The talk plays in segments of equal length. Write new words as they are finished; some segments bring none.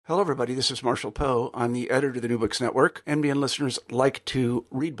Hello, everybody. This is Marshall Poe. I'm the editor of the New Books Network. NBN listeners like to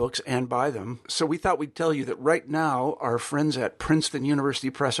read books and buy them. So we thought we'd tell you that right now, our friends at Princeton University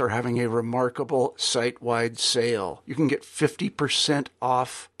Press are having a remarkable site-wide sale. You can get 50%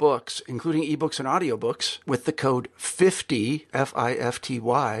 off books, including ebooks and audiobooks, with the code 50,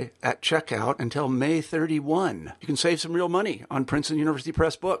 F-I-F-T-Y, at checkout until May 31. You can save some real money on Princeton University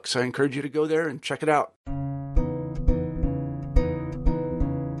Press books. I encourage you to go there and check it out.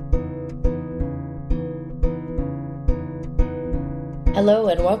 Hello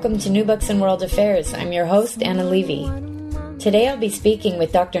and welcome to New Books and World Affairs. I'm your host, Anna Levy. Today I'll be speaking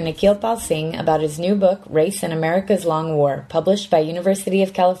with Dr. Nikhil Pal Singh about his new book, Race in America's Long War, published by University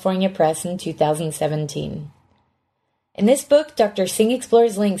of California Press in 2017. In this book, Dr. Singh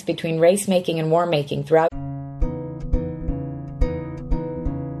explores links between race-making and war-making throughout.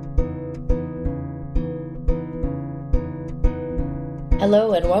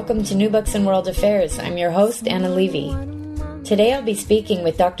 Hello and welcome to New Books and World Affairs. I'm your host, Anna Levy. Today I'll be speaking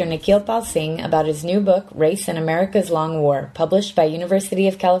with Dr. Nikhil Pal Singh about his new book, Race in America's Long War, published by University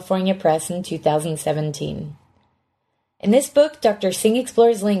of California Press in 2017. In this book, Dr. Singh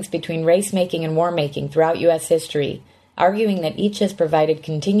explores links between race-making and war-making throughout U.S. history, arguing that each has provided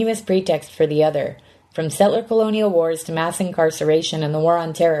continuous pretext for the other, from settler colonial wars to mass incarceration and the War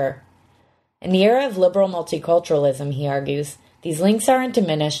on Terror. In the era of liberal multiculturalism, he argues, these links aren't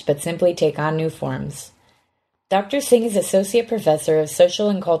diminished but simply take on new forms. Dr. Singh is Associate Professor of Social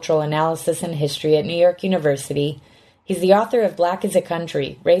and Cultural Analysis and History at New York University. He's the author of Black is a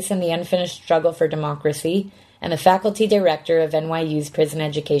Country, Race and the Unfinished Struggle for Democracy, and the Faculty Director of NYU's Prison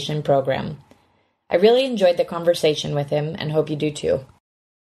Education Program. I really enjoyed the conversation with him and hope you do too.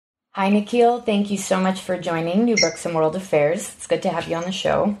 Hi, Nikhil. Thank you so much for joining New Books and World Affairs. It's good to have you on the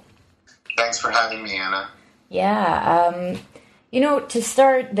show. Thanks for having me, Anna. Yeah, to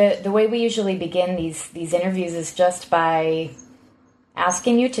start, the way we usually begin these interviews is just by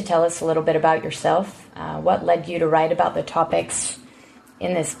asking you to tell us a little bit about yourself, what led you to write about the topics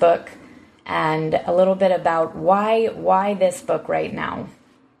in this book, and a little bit about why this book right now.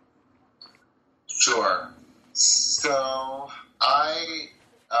 Sure. So I've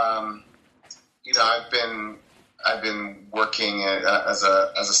been working as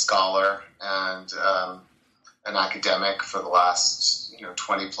a scholar and an academic for the last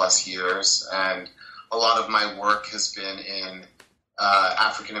 20 plus years, and a lot of my work has been in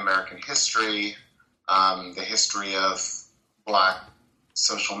African American history, the history of Black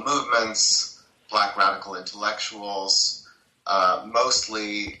social movements, Black radical intellectuals,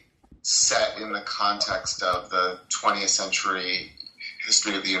 mostly set in the context of the 20th century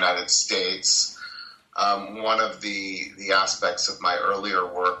history of the United States. One of the aspects of my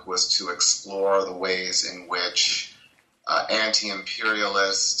earlier work was to explore the ways in which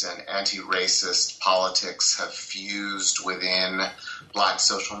anti-imperialist and anti-racist politics have fused within Black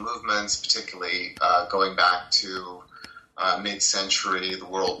social movements, particularly going back to mid-century, the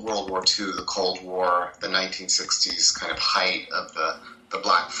World War II, the Cold War, the 1960s kind of height of the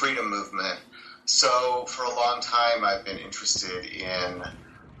Black freedom movement. So for a long time I've been interested in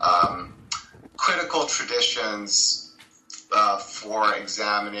critical traditions for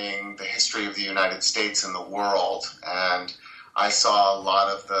examining the history of the United States and the world. And I saw a lot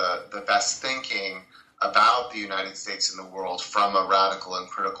of the best thinking about the United States and the world from a radical and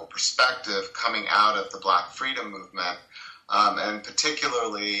critical perspective coming out of the Black freedom movement, and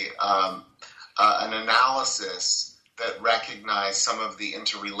particularly an analysis that recognized some of the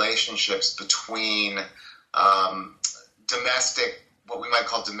interrelationships between what we might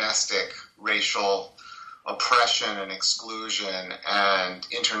call domestic racial oppression and exclusion and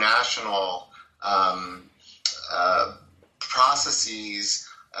international processes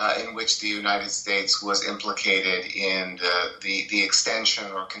in which the United States was implicated in the extension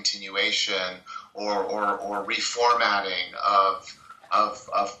or continuation or reformatting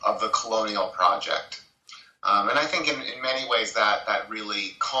of the colonial project. And I think in many ways that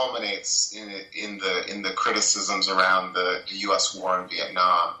really culminates in the criticisms around the U.S. war in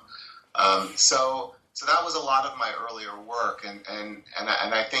Vietnam. So that was a lot of my earlier work, and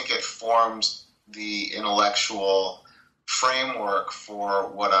I think it formed the intellectual framework for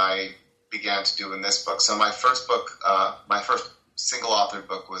what I began to do in this book. So my first book, my first single-authored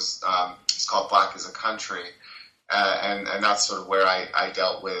book was it's called Black is a Country, and that's sort of where I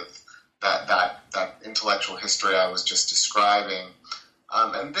dealt with that intellectual history I was just describing.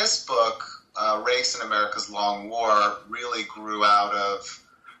 And this book, Race in America's Long War, really grew out of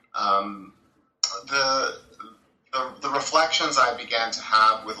the reflections I began to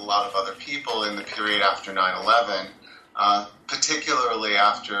have with a lot of other people in the period after 9/11 particularly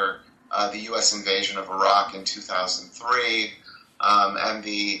after the U.S. invasion of Iraq in 2003, and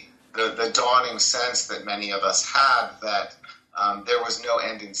the dawning sense that many of us had that there was no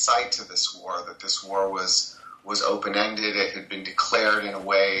end in sight to this war, that this war was open-ended. It had been declared in a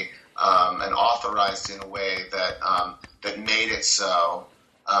way and authorized in a way that made it so.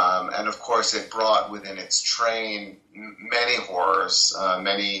 And of course, it brought within its train many horrors,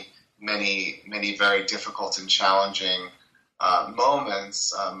 many very difficult and challenging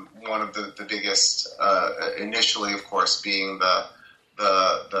moments. One of the biggest, initially, of course, being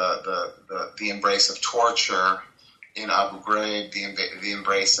the embrace of torture in Abu Ghraib, the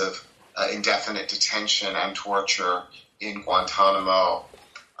embrace of indefinite detention and torture in Guantanamo.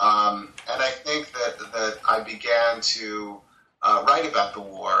 And I think that I began to write about the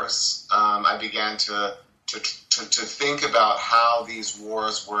wars. I began to think about how these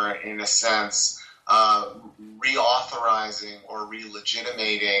wars were, in a sense, reauthorizing or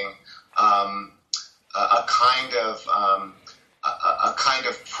relegitimating a kind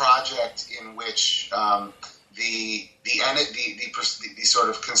of project in which the sort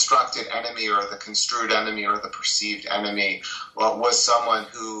of constructed enemy or the construed enemy or the perceived enemy was someone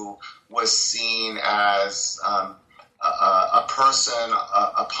who was seen as a person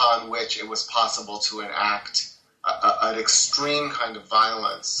upon which it was possible to enact an extreme kind of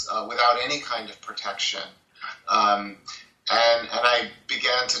violence without any kind of protection. And I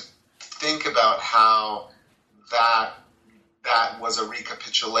began to think about how that was a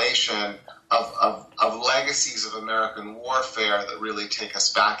recapitulation of legacies of American warfare that really take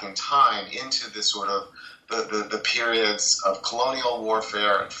us back in time into this sort of the periods of colonial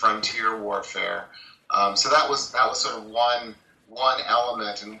warfare and frontier warfare. So that was sort of one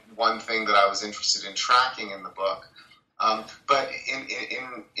element and one thing that I was interested in tracking in the book. But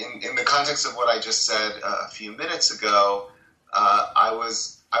in the context of what I just said a few minutes ago, I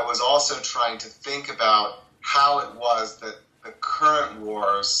was also trying to think about how it was that the current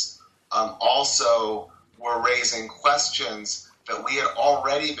wars also were raising questions that we had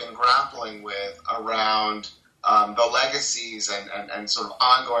already been grappling with around the legacies and sort of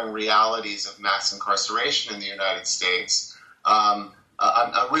ongoing realities of mass incarceration in the United States.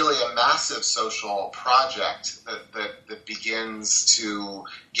 Really a massive social project that begins to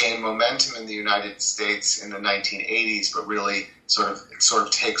gain momentum in the United States in the 1980s, but really sort of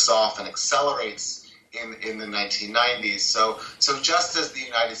takes off and accelerates in the 1990s. So just as the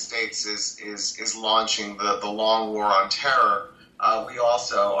United States is launching the long war on terror, we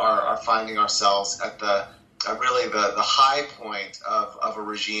also are finding ourselves at the high point of a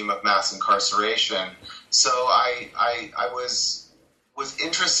regime of mass incarceration. So I was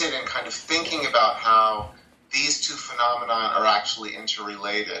interested in kind of thinking about how these two phenomena are actually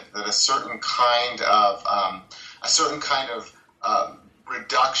interrelated. That a certain kind of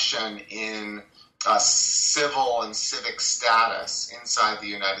reduction in civil and civic status inside the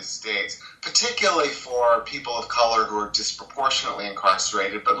United States, particularly for people of color who are disproportionately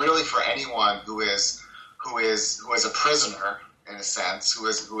incarcerated, but really for anyone who is a prisoner in a sense, who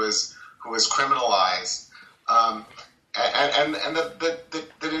is criminalized, and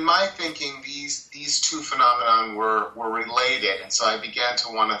that in my thinking these two phenomena were related, and so I began to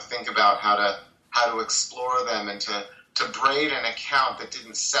want to think about how to explore them and to braid an account that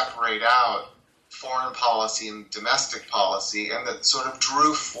didn't separate out foreign policy and domestic policy, and that sort of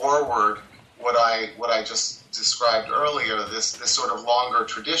drew forward what I just described earlier, this sort of longer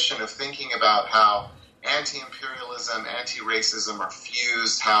tradition of thinking about how anti-imperialism, anti-racism are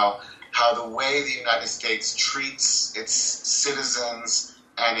fused, how the way the United States treats its citizens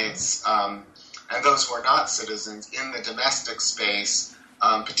and and those who are not citizens in the domestic space,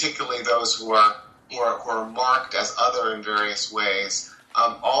 particularly those who are marked as other in various ways,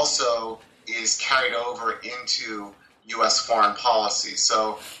 also is carried over into U.S. foreign policy.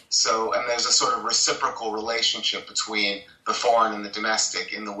 So, and there's a sort of reciprocal relationship between the foreign and the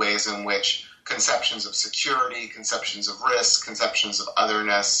domestic in the ways in which conceptions of security, conceptions of risk, conceptions of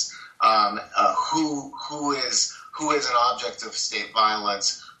otherness, who is an object of state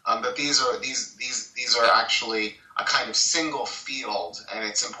violence. But these are actually a kind of single field, and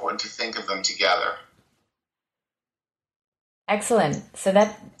it's important to think of them together. Excellent. So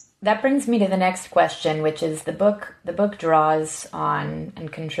that brings me to the next question, which is the book draws on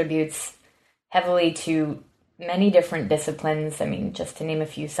and contributes heavily to many different disciplines. I mean, just to name a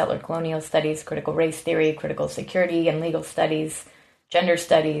few: settler colonial studies, critical race theory, critical security and legal studies, gender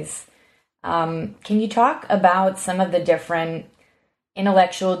studies. Can you talk about some of the different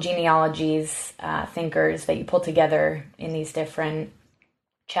intellectual genealogies, thinkers that you pull together in these different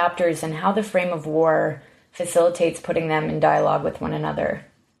chapters, and how the frame of war facilitates putting them in dialogue with one another?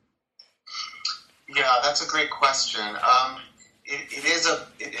 Yeah, that's a great question. It is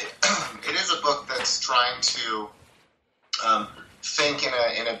a book that's trying to think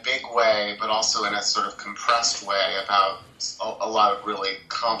in a big way, but also in a sort of compressed way about a lot of really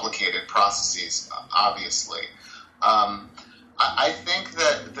complicated processes, obviously. I think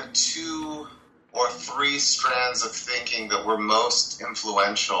that the 2 or 3 strands of thinking that were most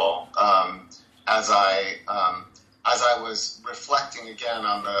influential as I was reflecting again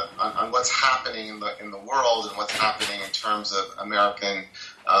on what's happening in the world and what's happening in terms of American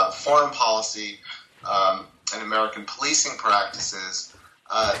foreign policy and American policing practices,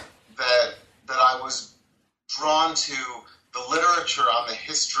 that I was drawn to the literature on the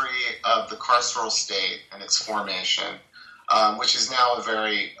history of the carceral state and its formation, which is now a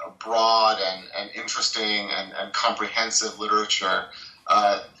very broad and interesting and comprehensive literature,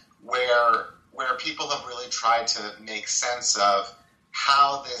 where people have really tried to make sense of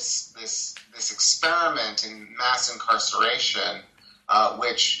how this experiment in mass incarceration,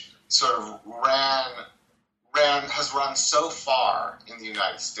 which sort of has run so far in the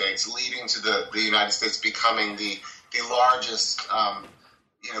United States, leading to the United States becoming the largest,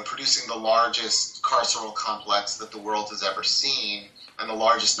 producing the largest carceral complex that the world has ever seen, and the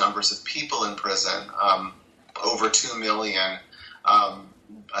largest numbers of people in prison, over 2 million,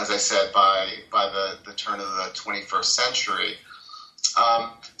 as I said, by the turn of the 21st century.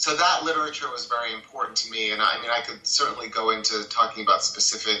 So that literature was very important to me, and I could certainly go into talking about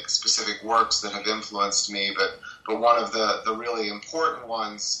specific works that have influenced me, but one of the really important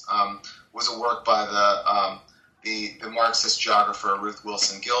ones was a work by the Marxist geographer Ruth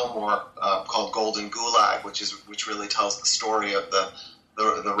Wilson Gilmore called Golden Gulag, which really tells the story of the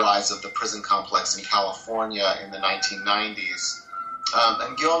rise of the prison complex in California in the 1990s.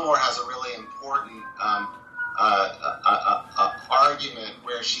 And Gilmore has a really important argument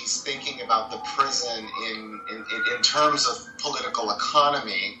where she's thinking about the prison in terms of political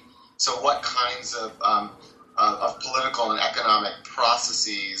economy. So what kinds of political and economic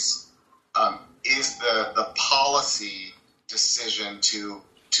processes is the policy decision to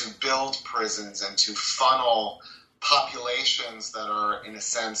build prisons and to funnel populations that are, in a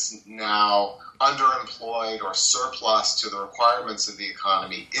sense, now underemployed or surplus to the requirements of the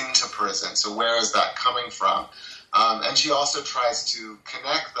economy into prison. So where is that coming from? And she also tries to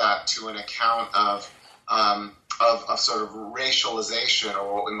connect that to an account of sort of racialization,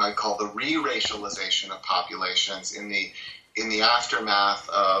 or what we might call the re-racialization of populations in the aftermath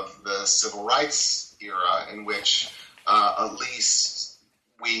of the civil rights era, in which at least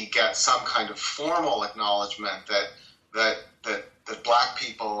we get some kind of formal acknowledgement that black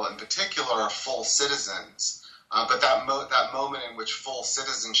people in particular are full citizens. But that moment in which full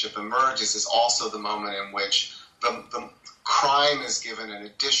citizenship emerges is also the moment in which the crime is given an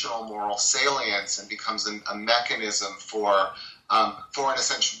additional moral salience and becomes a mechanism for in a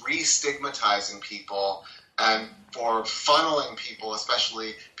sense, re-stigmatizing people and for funneling people,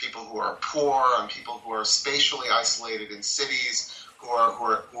 especially people who are poor and people who are spatially isolated in cities, who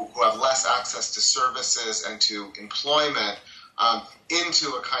have less access to services and to employment, into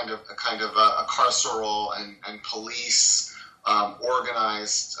a kind of a carceral and police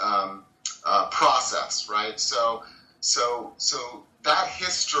organized process, right? So that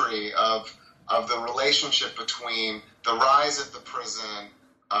history of the relationship between the rise of the prison,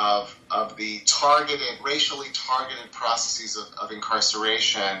 of the racially targeted processes of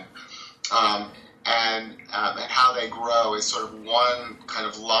incarceration, and how they grow is sort of one kind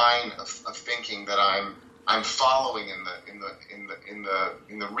of line of thinking that I'm following in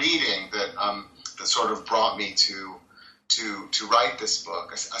the reading that sort of brought me to write this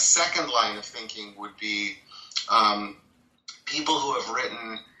book. A second line of thinking would be people who have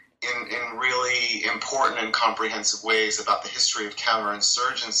written in really important and comprehensive ways about the history of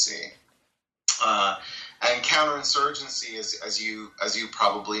counterinsurgency. And counterinsurgency, as you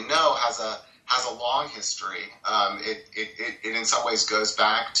probably know, has a long history. It in some ways goes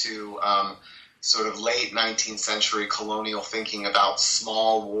back to sort of late 19th century colonial thinking about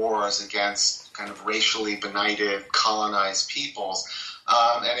small wars against kind of racially benighted colonized peoples.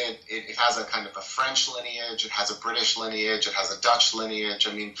 And it has a kind of a French lineage, it has a British lineage, it has a Dutch lineage.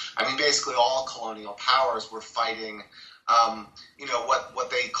 I mean, basically all colonial powers were fighting, what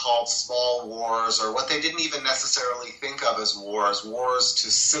they called small wars, or what they didn't even necessarily think of as wars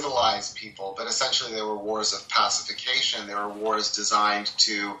to civilize people, but essentially they were wars of pacification. They were wars designed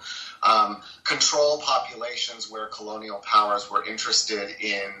to control populations where colonial powers were interested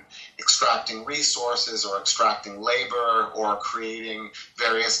in extracting resources or extracting labor or creating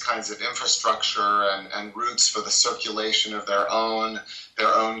various kinds of infrastructure and routes for the circulation of their own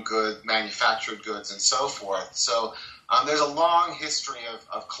manufactured goods and so forth. So there's a long history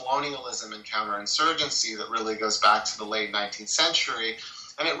of colonialism and counterinsurgency that really goes back to the late 19th century,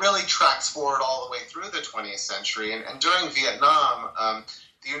 and it really tracks forward all the way through the 20th century. And during Vietnam,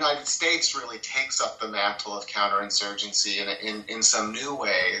 the United States really takes up the mantle of counterinsurgency in some new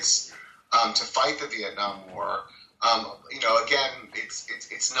ways to fight the Vietnam War. Again,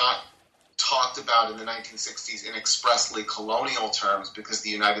 it's not talked about in the 1960s in expressly colonial terms, because the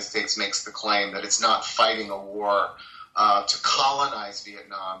United States makes the claim that it's not fighting a war to colonize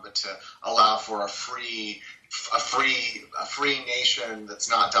Vietnam, but to allow for a free nation that's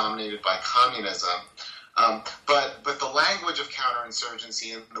not dominated by communism. But the language of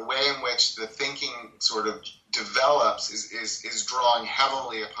counterinsurgency and the way in which the thinking sort of develops is drawing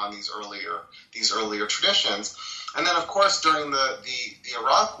heavily upon these earlier traditions. And then, of course, during the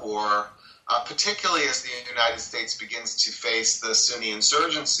Iraq War, particularly as the United States begins to face the Sunni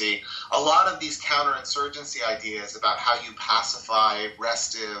insurgency, a lot of these counterinsurgency ideas about how you pacify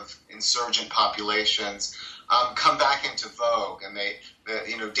restive insurgent populations come back into vogue. And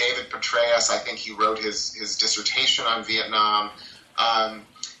David Petraeus, I think he wrote his dissertation on Vietnam.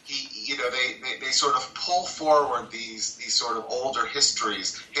 They sort of pull forward these sort of older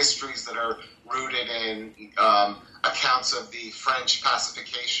histories that are rooted in accounts of the French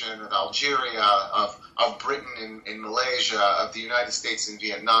pacification of Algeria, of Britain in Malaysia, of the United States in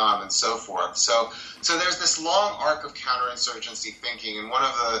Vietnam, and so forth. So there's this long arc of counterinsurgency thinking, and one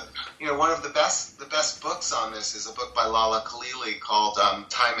of the best books on this is a book by Lala Khalili called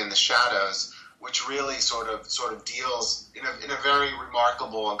Time in the Shadows, which really sort of deals in a very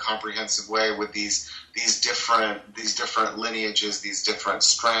remarkable and comprehensive way with these different lineages, these different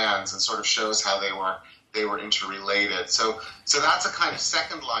strands, and sort of shows how they were interrelated. So that's a kind of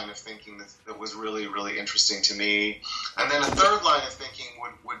second line of thinking that was really, really interesting to me. And then a third line of thinking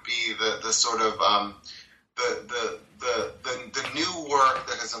would be the sort of the new work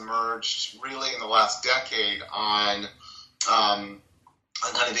that has emerged really in the last decade on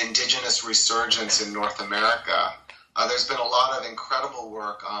kind of indigenous resurgence in North America. There's been a lot of incredible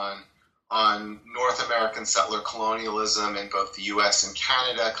work on North American settler colonialism in both the U.S. and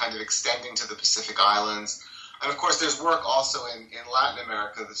Canada, kind of extending to the Pacific Islands. And of course, there's work also in Latin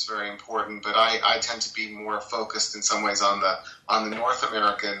America that's very important, but I tend to be more focused in some ways on the North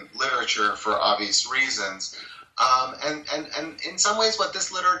American literature for obvious reasons. And in some ways, what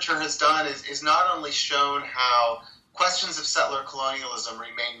this literature has done is not only shown how questions of settler colonialism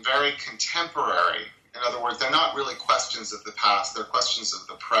remain very contemporary. In other words, they're not really questions of the past, they're questions of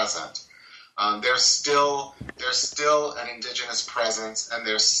the present. There's still an indigenous presence, and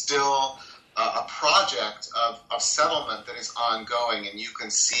there's still a project of settlement that is ongoing, and you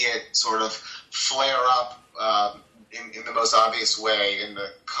can see it sort of flare up in the most obvious way in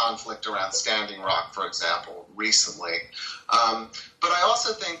the conflict around Standing Rock, for example, recently. But I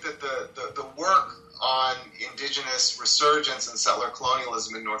also think that the work on indigenous resurgence and settler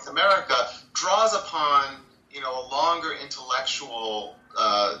colonialism in North America draws upon a longer intellectual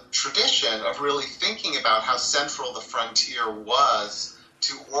tradition of really thinking about how central the frontier was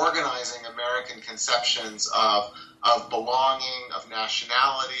to organizing American conceptions of belonging, of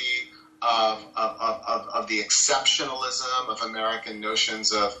nationality, of the exceptionalism of American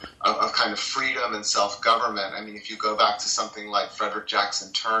notions of kind of freedom and self-government. I mean, if you go back to something like Frederick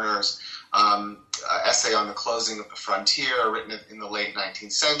Jackson Turner's essay on the closing of the frontier, written in the late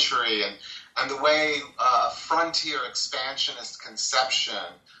 19th century, and the way a frontier expansionist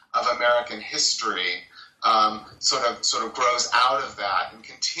conception of American history sort of grows out of that and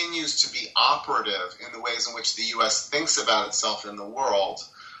continues to be operative in the ways in which the U.S. thinks about itself in the world,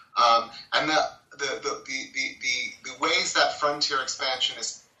 and the ways that frontier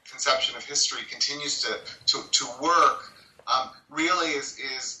expansionist conception of history continues to work. Really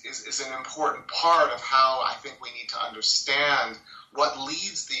is an important part of how I think we need to understand what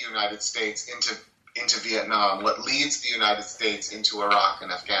leads the United States into Vietnam, what leads the United States into Iraq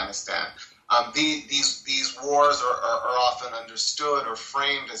and Afghanistan. These wars are often understood or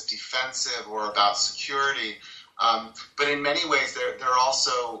framed as defensive or about security, but in many ways they're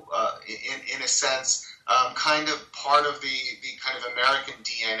also, in a sense, kind of part of the kind of American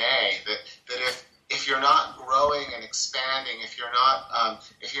DNA that if you're not growing and expanding, if you're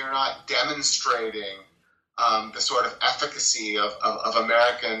not demonstrating the sort of efficacy of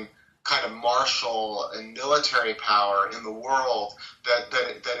American kind of martial and military power in the world,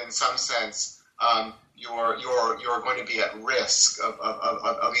 that in some sense you're going to be at risk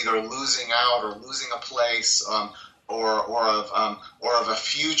of either losing out or losing a place, or of a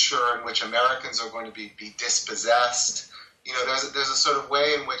future in which Americans are going to be dispossessed. There's a sort of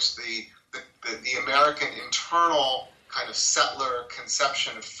way in which the American internal kind of settler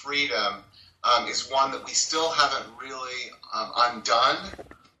conception of freedom is one that we still haven't really undone.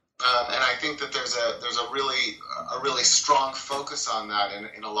 And I think that there's a really strong focus on that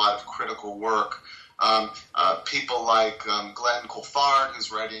in a lot of critical work. People like Glenn Coulthard,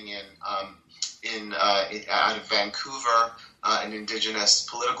 who's writing out of Vancouver, an indigenous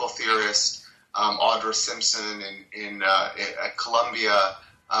political theorist, Audra Simpson at Columbia,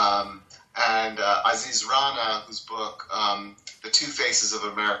 and Aziz Rana, whose book The Two Faces of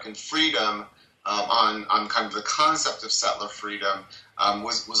American Freedom, on kind of the concept of settler freedom,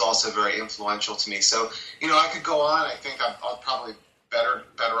 was also very influential to me. So, I could go on. I think I'll probably better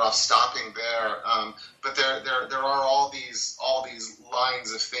off stopping there. But there are all these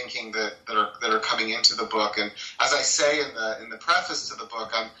lines of thinking that are coming into the book. And as I say in the preface to the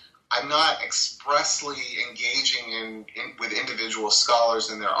book, I'm not expressly engaging with individual scholars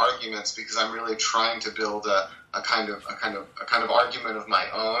in their arguments, because I'm really trying to build a kind of argument of my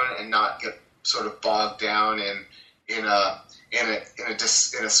own and not get sort of bogged down in a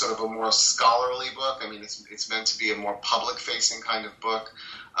sort of a more scholarly book. I mean, it's meant to be a more public-facing kind of book,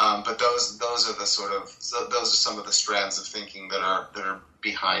 but those are some of the strands of thinking that are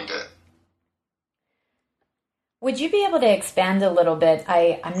behind it. Would you be able to expand a little bit?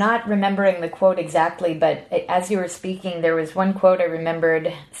 I'm not remembering the quote exactly, but as you were speaking, there was one quote I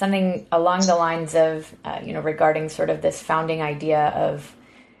remembered, something along the lines of, regarding sort of this founding idea of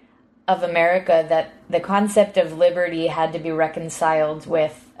America, that the concept of liberty had to be reconciled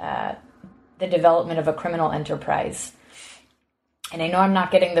with the development of a criminal enterprise. And I know I'm not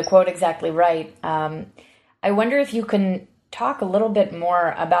getting the quote exactly right. I wonder if you can talk a little bit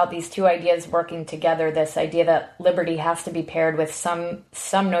more about these two ideas working together, this idea that liberty has to be paired with some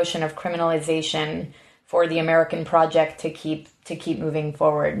notion of criminalization for the American project to keep moving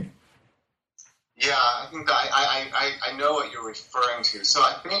forward. Yeah, I think I know what you're referring to. So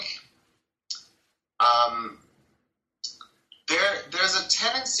I think there's a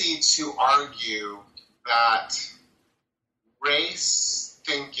tendency to argue that race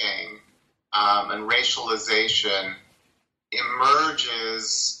thinking and racialization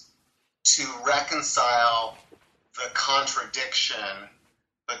emerges to reconcile the contradiction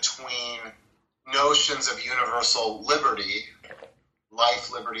between notions of universal liberty,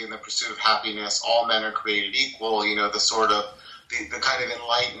 life, liberty, and the pursuit of happiness, all men are created equal, the sort of the kind of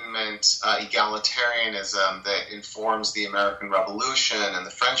Enlightenment egalitarianism that informs the American Revolution and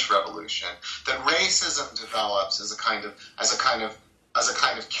the French Revolution, that racism develops as a kind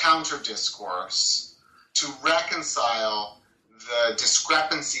of counter discourse to reconcile the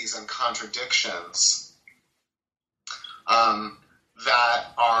discrepancies and contradictions that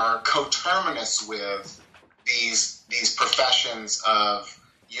are coterminous with these professions of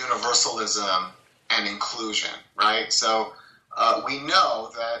universalism and inclusion, right? So we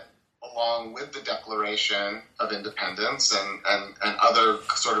know that along with the Declaration of Independence and other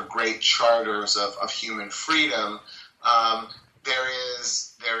sort of great charters of human freedom, there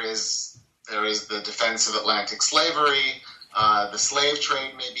is the defense of Atlantic slavery. The slave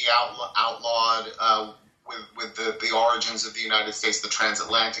trade may be outlawed with the origins of the United States, the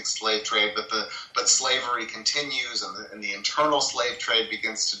transatlantic slave trade, but slavery continues, and the internal slave trade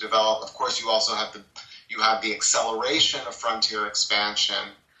begins to develop. Of course, you also have the acceleration of frontier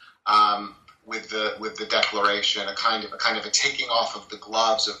expansion with the Declaration, a kind of a taking off of the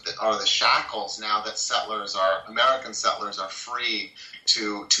gloves or the shackles. Now that American settlers are free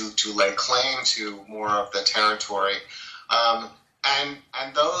to lay claim to more of the territory.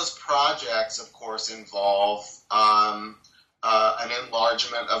 And those projects, of course, involve an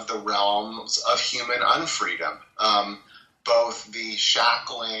enlargement of the realms of human unfreedom, both the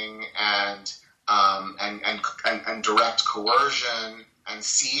shackling and direct coercion and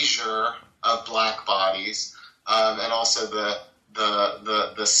seizure of black bodies, and also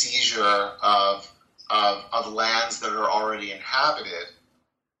the seizure of lands that are already inhabited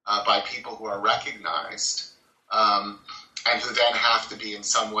by people who are recognized. And who then have to be in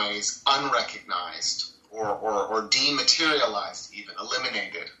some ways unrecognized or dematerialized, even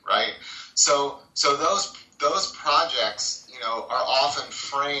eliminated, right? So those projects, are often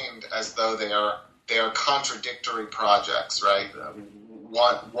framed as though they are contradictory projects, right?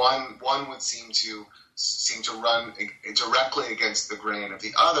 one would seem to run directly against the grain of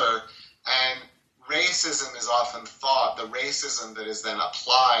the other, and racism is often thought, the racism that is then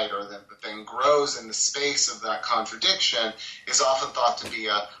applied or that then grows in the space of that contradiction is often thought to be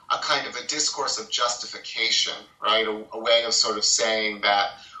a kind of a discourse of justification, right? A way of sort of saying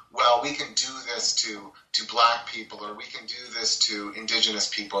that, well, we can do this to black people, or we can do this to indigenous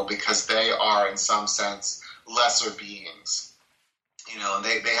people because they are, in some sense, lesser beings. And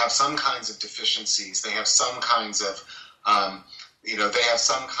they have some kinds of deficiencies. They have some kinds of they have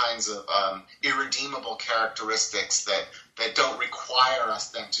some kinds of irredeemable characteristics that don't require us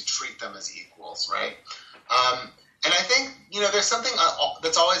then to treat them as equals, right? And I think, there's something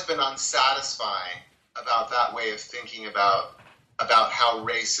that's always been unsatisfying about that way of thinking about how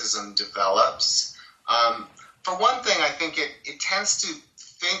racism develops. For one thing, I think it tends to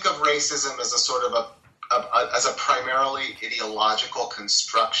think of racism as a sort of as a primarily ideological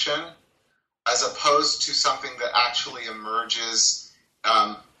construction, as opposed to something that actually emerges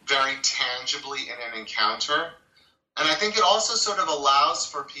very tangibly in an encounter. And I think it also sort of allows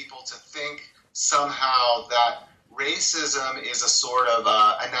for people to think somehow that racism is a sort of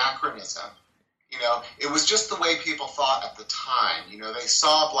anachronism. It was just the way people thought at the time. They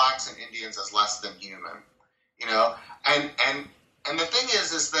saw blacks and Indians as less than human. And the thing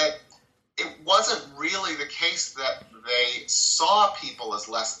is that it wasn't really the case that they saw people as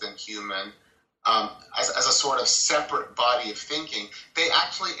less than human, as a sort of separate body of thinking. They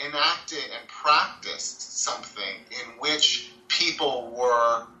actually enacted and practiced something in which people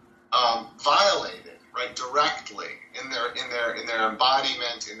were violated, right, directly in their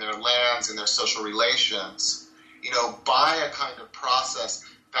embodiment, in their lands, in their social relations, by a kind of process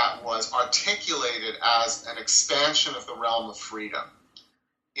that was articulated as an expansion of the realm of freedom.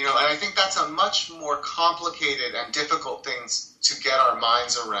 And I think that's a much more complicated and difficult thing to get our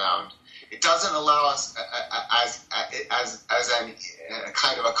minds around. It doesn't allow us as a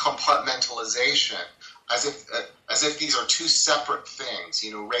kind of a compartmentalization, as if these are two separate things.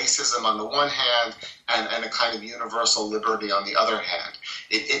 Racism on the one hand and a kind of universal liberty on the other hand.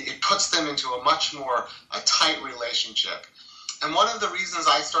 It puts them into a much more tight relationship. And one of the reasons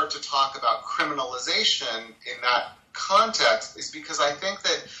I start to talk about criminalization in that context is because I think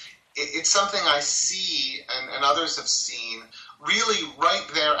that it's something I see and others have seen really right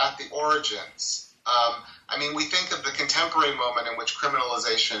there at the origins. We think of the contemporary moment in which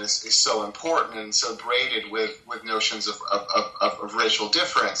criminalization is so important and so braided with notions of racial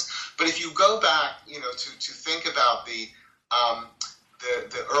difference. But if you go back, to think about the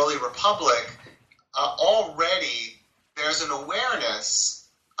early republic, already there's an awareness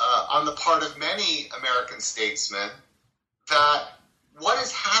on the part of many American statesmen that what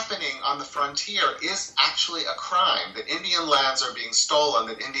is happening on the frontier is actually a crime, that Indian lands are being stolen,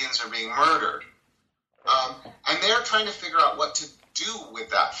 that Indians are being murdered. And they're trying to figure out what to do with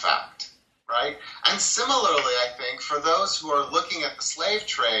that fact, right? And similarly, I think, for those who are looking at the slave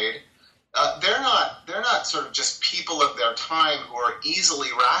trade, they're not sort of just people of their time who are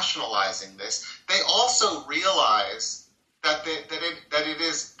easily rationalizing this. They also realize that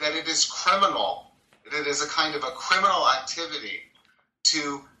it is criminal, that it is a kind of a criminal activity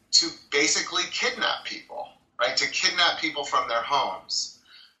to basically kidnap people, right? To kidnap people from their homes.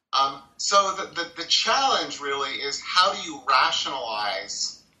 So the challenge really is, how do you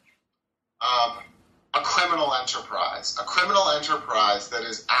rationalize a criminal enterprise that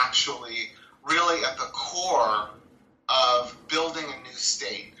is actually really at the core of building a new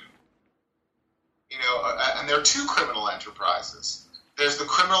state? And there are two criminal enterprises. There's the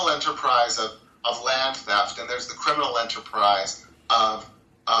criminal enterprise of land theft, and there's the criminal enterprise of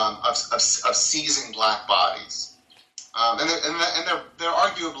seizing black bodies. And there are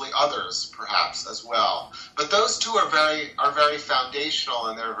arguably others, perhaps, as well. But those two are very foundational,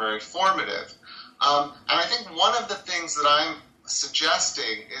 and they're very formative. And I think one of the things that I'm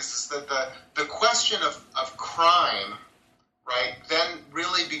suggesting is that the question of crime, right, then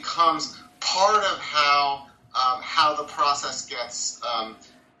really becomes part of how the process gets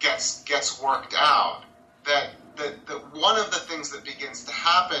worked out. That one of the things that begins to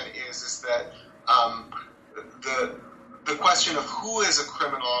happen is that the question of who is a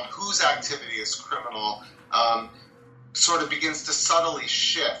criminal and whose activity is criminal sort of begins to subtly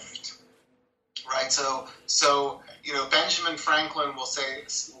shift, right? So Benjamin Franklin will say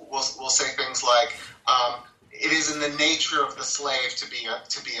things like, it is in the nature of the slave to be a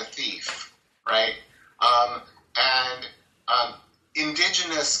thief, right? And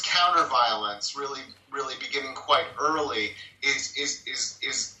indigenous counterviolence, really beginning quite early,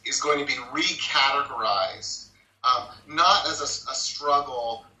 is going to be recategorized not as a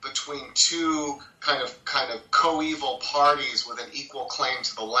struggle between two kind of coeval parties with an equal claim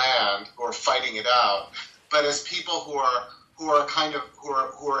to the land who are fighting it out, but as people who are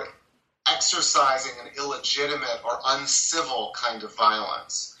exercising an illegitimate or uncivil kind of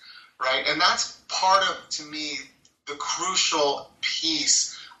violence, right? And that's part of, to me, the crucial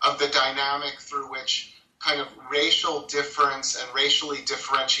piece of the dynamic through which kind of racial difference and racially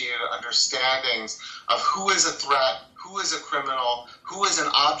differentiated understandings of who is a threat, who is a criminal, who is an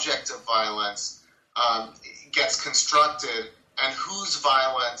object of violence gets constructed, and whose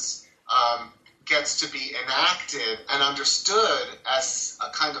violence gets to be enacted and understood as a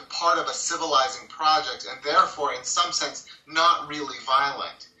kind of part of a civilizing project, and therefore, in some sense, not really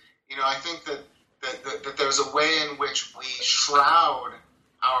violent. You know, I think that there's a way in which we shroud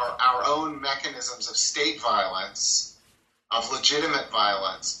our own mechanisms of state violence, of legitimate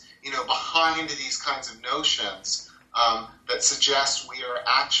violence, you know, behind these kinds of notions that suggest we are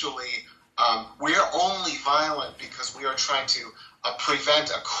actually we are only violent because we are trying to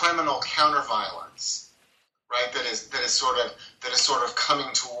prevent a criminal counter-violence, right? That is sort of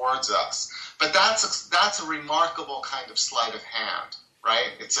coming towards us. But that's a remarkable kind of sleight of hand,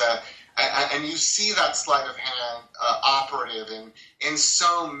 right? And you see that sleight of hand operative in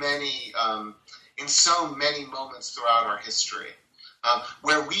so many moments throughout our history,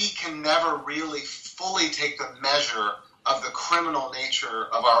 where we can never really fully take the measure of the criminal nature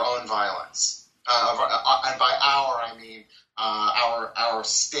of our own violence. And by our, I mean our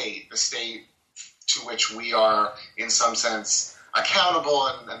state, the state to which we are, in some sense, accountable,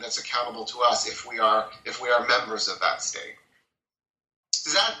 and that's accountable to us if we are members of that state.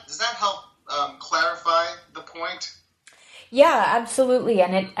 Does that help clarify the point? Yeah, absolutely,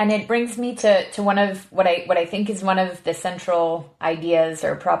 and it brings me to one of what I think is one of the central ideas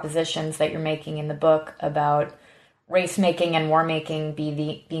or propositions that you're making in the book about race making and war making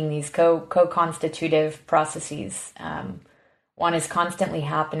being these co-constitutive processes. One is constantly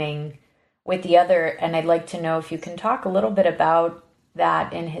happening with the other, and I'd like to know if you can talk a little bit about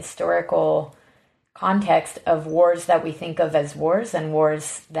that in historical context of wars that we think of as wars and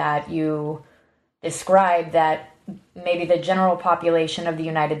wars that you describe that maybe the general population of the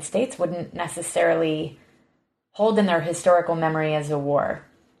United States wouldn't necessarily hold in their historical memory as a war.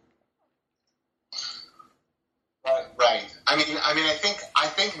 Right. I mean, I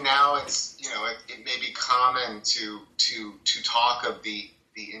think now it's, you know, it may be common to talk of the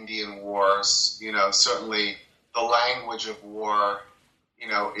Indian Wars. You know, certainly the language of war, you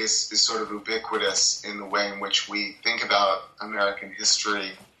know, is sort of ubiquitous in the way in which we think about American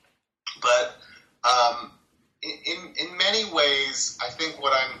history. But in many ways, I think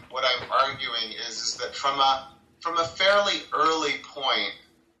what I'm arguing is that from a fairly early point,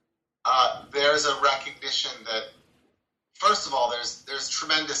 there's a recognition that, first of all, there's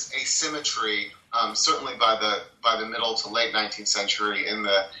tremendous asymmetry, certainly by the middle to late 19th century, in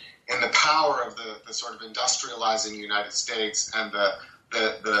the power of the sort of industrializing United States and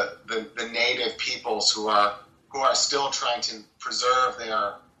the native peoples who are still trying to preserve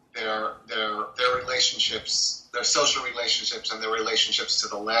their relationships, their social relationships, and their relationships to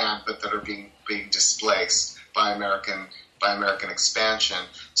the land, but that are being displaced by American expansion.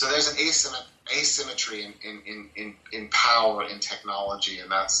 So there's an asymmetry in power, in technology, and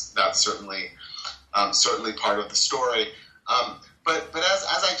that's certainly part of the story. But as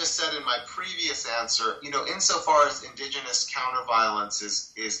I just said in my previous answer, you know, insofar as indigenous counterviolence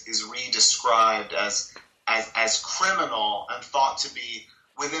is redescribed as criminal and thought to be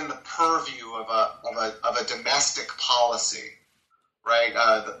within the purview of a domestic policy, right?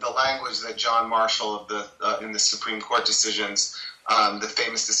 The language that John Marshall in the Supreme Court decisions, the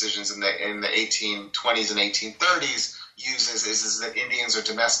famous decisions in the 1820s and 1830s uses is that Indians are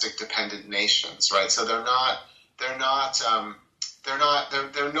domestic dependent nations, right? So they're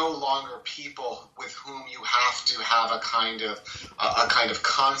no longer people with whom you have to have a kind of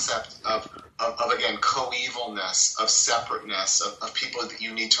concept of again, coevalness, of separateness, of people that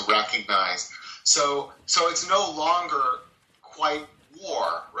you need to recognize. So it's no longer quite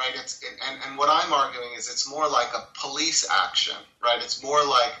war, right? And what I'm arguing is it's more like a police action, right? It's more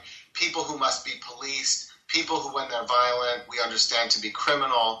like people who must be policed, people who, when they're violent, we understand to be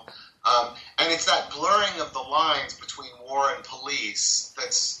criminal. And it's that blurring of the lines between war and police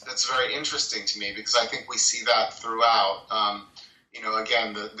that's very interesting to me, because I think we see that throughout, you know,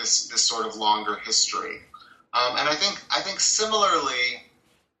 again, this sort of longer history. And I think similarly,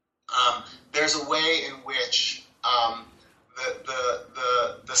 there's a way in which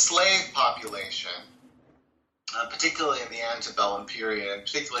the slave population, particularly in the antebellum period, and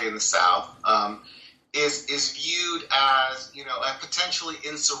particularly in the South, is viewed as, a potentially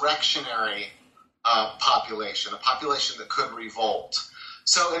insurrectionary population, a population that could revolt.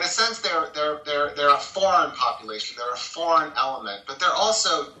 So in a sense, they're a foreign population, they're a foreign element, but they're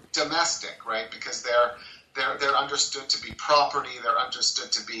also domestic, right? Because they're understood to be property, they're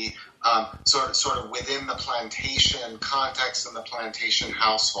understood to be sort of within the plantation context and the plantation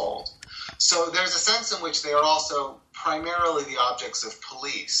household. So there's a sense in which they are also primarily the objects of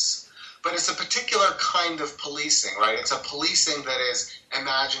police. But it's a particular kind of policing, right? It's a policing that is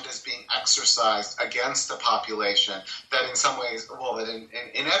imagined as being exercised against the population that in some ways, well, that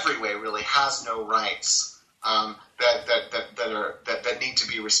in every way really has no rights, that need to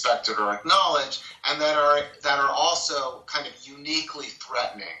be respected or acknowledged, and that are also kind of uniquely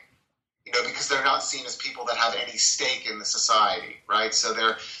threatening, because they're not seen as people that have any stake in the society, right? So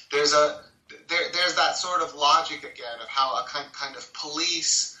there's that sort of logic again of how a kind of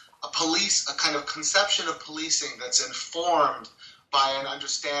a kind of conception of policing that's informed by an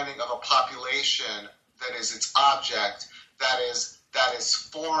understanding of a population that is its object, that is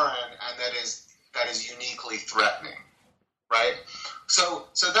foreign and that is uniquely threatening, right? So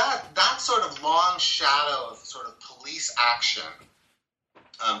that sort of long shadow of sort of police action,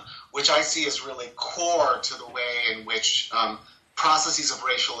 which I see as really core to the way in which processes of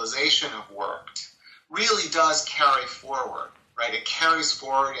racialization have worked, really does carry forward. Right, it carries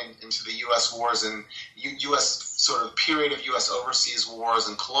forward into the U.S. wars and U.S. sort of period of U.S. overseas wars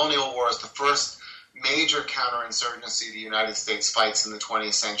and colonial wars. The first major counterinsurgency the United States fights in the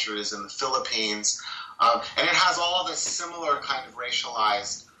 20th century is in the Philippines, and it has all this similar kind of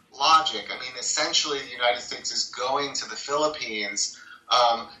racialized logic. I mean, essentially, the United States is going to the Philippines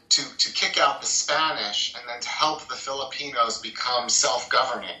to kick out the Spanish and then to help the Filipinos become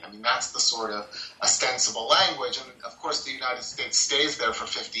self-governing. I mean, that's the sort of ostensible language. And of course, the United States stays there for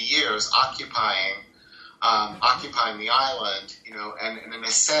 50 years, occupying the island, and in a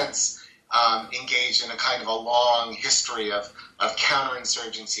sense, engaged in a kind of a long history of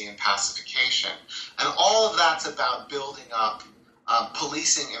counterinsurgency and pacification. And all of that's about building up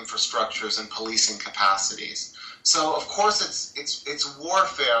policing infrastructures and policing capacities. So of course it's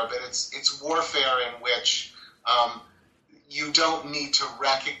warfare, but it's warfare in which you don't need to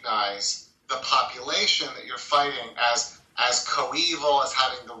recognize the population that you're fighting as coeval, as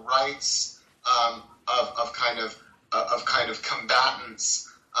having the rights of kind of combatants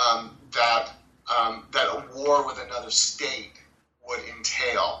that a war with another state would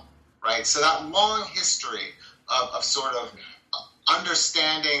entail, right? So that long history of sort of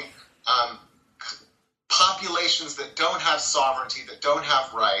understanding populations that don't have sovereignty, that don't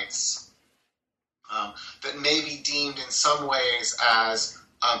have rights, that may be deemed in some ways as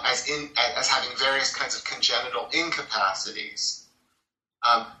having various kinds of congenital incapacities,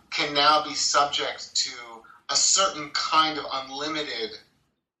 can now be subject to a certain kind of unlimited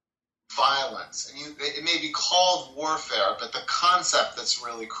violence. And it may be called warfare, but the concept that's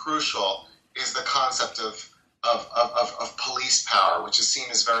really crucial is the concept of police power, which is seen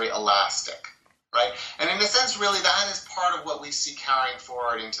as very elastic. Right, and in a sense, really, that is part of what we see carrying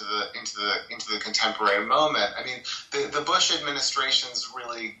forward into the contemporary moment. I mean, the Bush administration's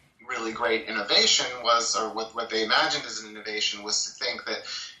really great innovation was, or what they imagined as an innovation was to think that,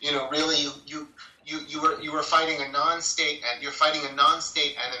 really you were fighting a non-state, and you're fighting a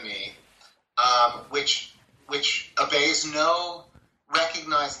non-state enemy, which obeys no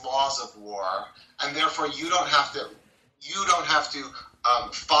recognized laws of war, and therefore you don't have to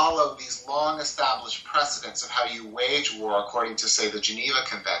follow these long-established precedents of how you wage war according to, say, the Geneva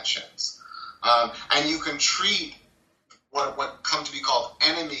Conventions. And you can treat what come to be called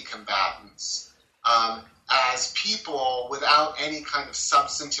enemy combatants as people without any kind of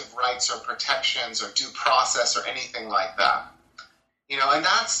substantive rights or protections or due process or anything like that. And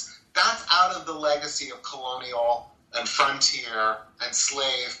that's out of the legacy of colonial and frontier and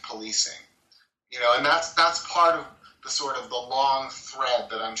slave policing. And that's part of the sort of the long thread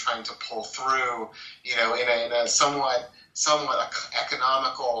that I'm trying to pull through, in a somewhat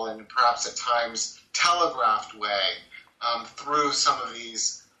economical and perhaps at times telegraphed way through some of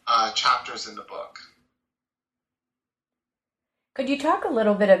these chapters in the book. Could you talk a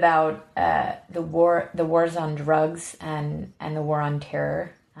little bit about the wars on drugs and the war on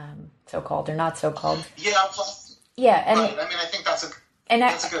terror, so-called or not so-called? Yeah, and right. I mean, I think that's a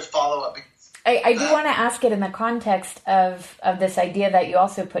good follow-up. I do want to ask it in the context of this idea that you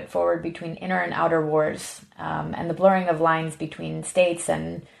also put forward between inner and outer wars, and the blurring of lines between states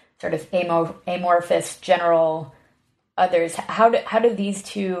and sort of amorphous general others. How do these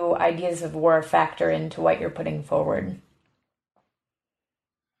two ideas of war factor into what you're putting forward?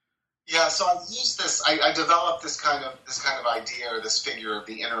 Yeah, Yeah, so I used this. I developed this kind of idea, or this figure of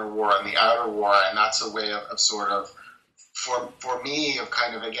the inner war and the outer war, and that's a way of sort of, for me, of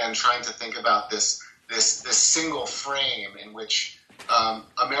kind of again trying to think about this single frame in which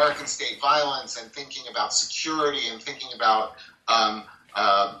American state violence and thinking about security and thinking about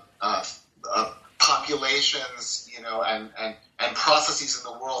populations, and processes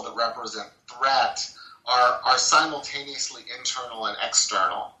in the world that represent threat are simultaneously internal and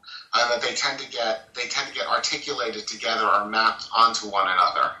external, and that they tend to get articulated together or mapped onto one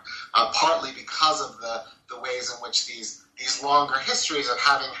another, partly because of the ways in which these longer histories of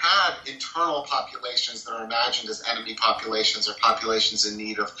having had internal populations that are imagined as enemy populations or populations in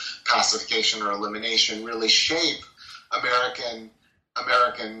need of pacification or elimination really shape American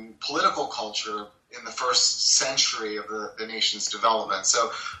political culture in the first century of the nation's development.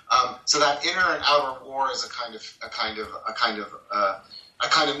 So that inner and outer war is a kind of I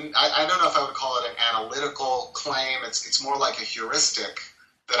don't know if I would call it an analytical claim. It's more like a heuristic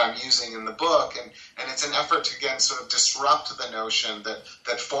that I'm using in the book, and it's an effort to again sort of disrupt the notion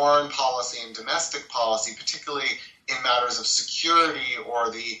that foreign policy and domestic policy, particularly in matters of security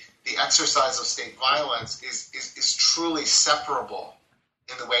or the exercise of state violence, is truly separable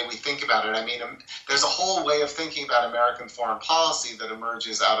in the way we think about it. I mean, there's a whole way of thinking about American foreign policy that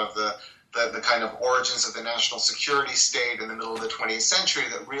emerges out of the kind of origins of the national security state in the middle of the 20th century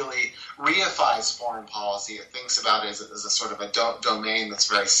that really reifies foreign policy. It thinks about it as a sort of a domain that's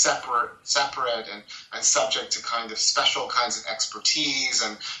very separate and subject to kind of special kinds of expertise,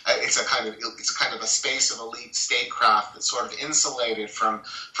 and it's a kind of a space of elite statecraft that's sort of insulated from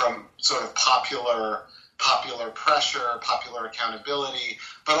sort of popular pressure, popular accountability,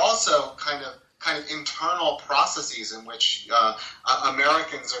 but also kind of internal processes in which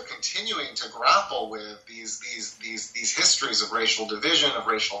Americans are continuing to grapple with these histories of racial division, of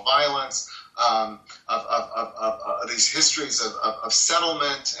racial violence, of these histories of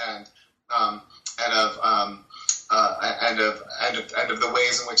settlement and of the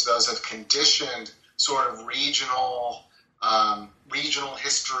ways in which those have conditioned sort of regional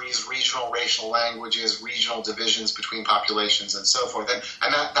histories, regional racial languages, regional divisions between populations, and so forth. And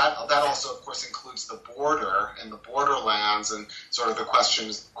that also, of course, includes the border and the borderlands, and sort of the question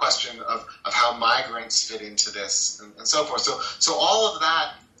of how migrants fit into this, and so forth. So all of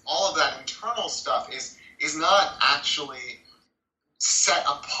that internal stuff is not actually set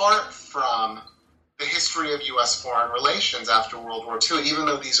apart from the history of U.S. foreign relations after World War II, even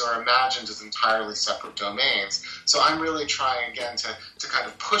though these are imagined as entirely separate domains. So I'm really trying again to kind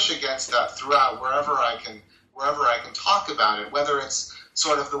of push against that throughout wherever I can talk about it, whether it's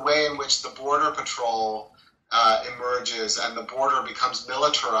sort of the way in which the border patrol emerges and the border becomes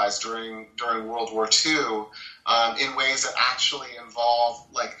militarized during World War II in ways that actually involve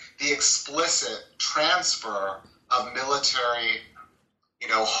like the explicit transfer of military,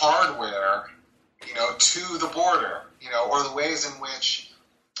 hardware, to the border, or the ways in which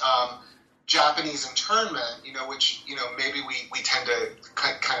Japanese internment, which maybe we tend to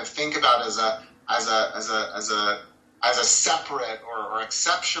kind of think about as a separate or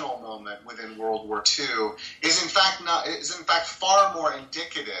exceptional moment within World War II, is in fact far more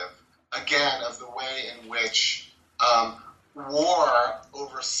indicative, again, of the way in which war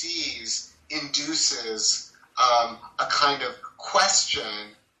overseas induces a kind of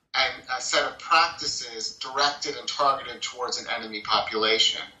question and a set of practices directed and targeted towards an enemy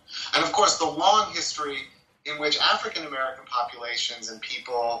population. And of course, the long history in which African American populations and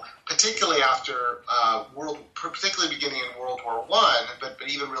people, particularly particularly beginning in World War I, but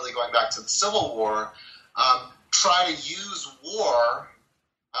even really going back to the Civil War, try to use war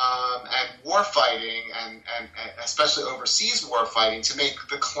and war fighting, and especially overseas war fighting, to make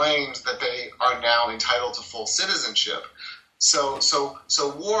the claims that they are now entitled to full citizenship. So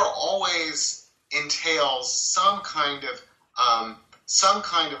war always entails some kind of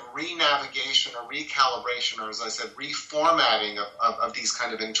re-navigation or recalibration, or as I said, reformatting of these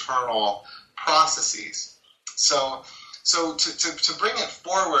kind of internal processes. So to bring it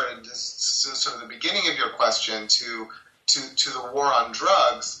forward, and sort of the beginning of your question to the war on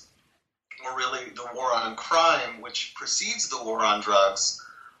drugs, or really the war on crime, which precedes the war on drugs.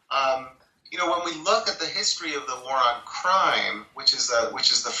 When we look at the history of the war on crime, which is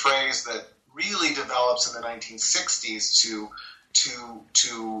the phrase that really develops in the 1960s to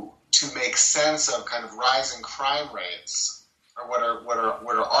make sense of kind of rising crime rates, or what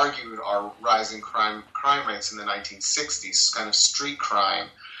are argued are rising crime rates in the 1960s, kind of street crime,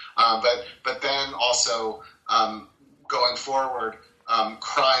 but then also going forward,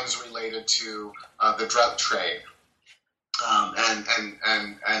 crimes related to the drug trade.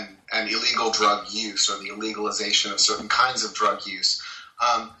 And illegal drug use or the illegalization of certain kinds of drug use.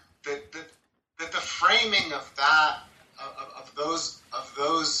 That the framing of that of those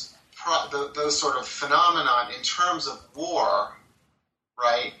sort of phenomenon in terms of war,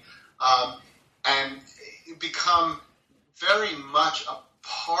 right, and become very much a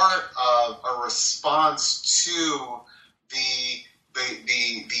part of a response to the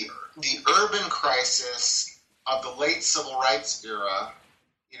urban crisis of the late civil rights era,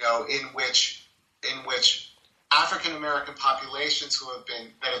 in which African American populations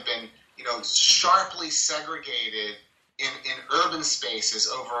that have been sharply segregated in urban spaces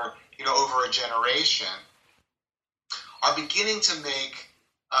over a generation are beginning to make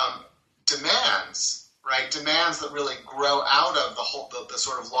demands, right? Demands that really grow out of the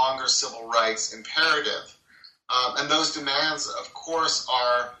sort of longer civil rights imperative, and those demands, of course,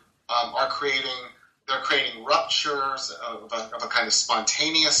 are creating ruptures of a kind of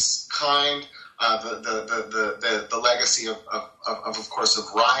spontaneous kind. The legacy of course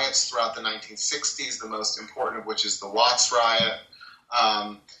of riots throughout the 1960s, the most important of which is the Watts riot.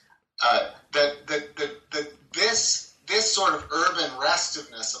 This sort of urban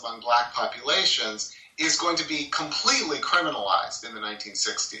restiveness among black populations is going to be completely criminalized in the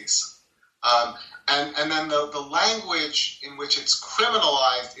 1960s. And then the language in which it's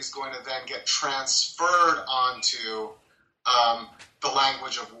criminalized is going to then get transferred onto the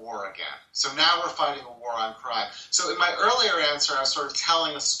language of war again. So now we're fighting a war on crime. So in my earlier answer, I was sort of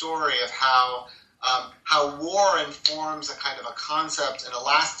telling a story of how war informs a kind of a concept, an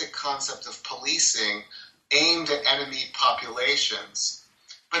elastic concept of policing aimed at enemy populations.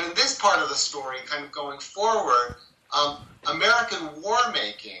 But in this part of the story, kind of going forward, American war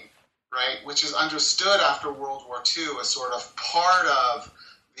making, right, which is understood after World War II as sort of part of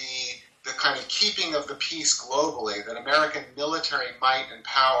the kind of keeping of the peace globally, that American military might and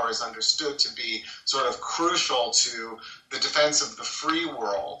power is understood to be sort of crucial to the defense of the free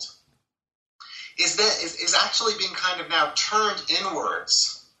world, is actually being kind of now turned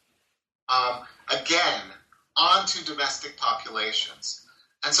inwards, again, onto domestic populations.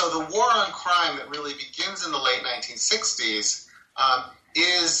 And so the war on crime that really begins in the late 1960s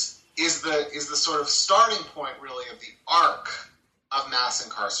is the sort of starting point, really, of the arc of mass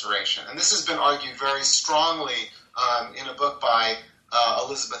incarceration. And this has been argued very strongly in a book by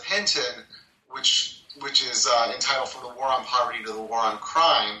Elizabeth Hinton, which is entitled From the War on Poverty to the War on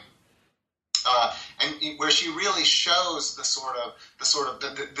Crime, and where she really shows this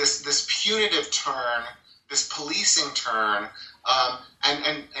punitive turn, this policing turn,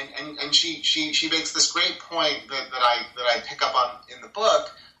 and she makes this great point that I pick up on in the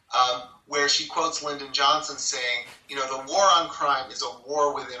book, where she quotes Lyndon Johnson saying, the war on crime is a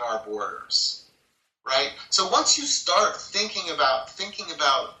war within our borders, right? So once you start thinking about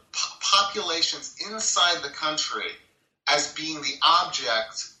populations inside the country as being the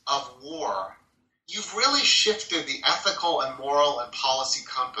object of war, you've really shifted the ethical and moral and policy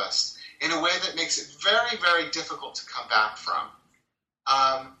compass in a way that makes it very, very difficult to come back from.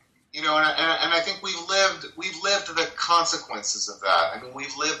 And I think we've lived the consequences of that. I mean,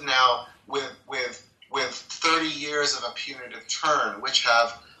 we've lived now with 30 years of a punitive turn, which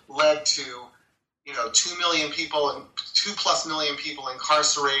have led to 2 million people and 2+ million people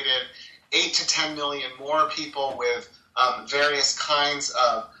incarcerated, 8 to 10 million more people with various kinds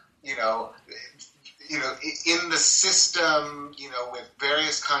of in the system, with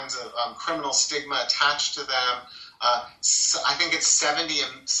various kinds of criminal stigma attached to them. So I think it's 70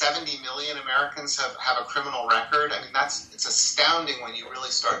 million Americans have a criminal record. I mean, it's astounding when you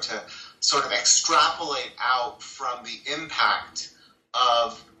really start to sort of extrapolate out from the impact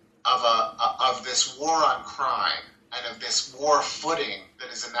of this war on crime and of this war footing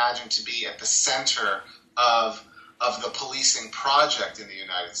that is imagined to be at the center of the policing project in the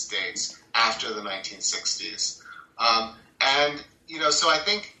United States after the 1960s. So I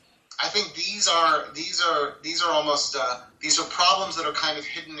think these are almost these are problems that are kind of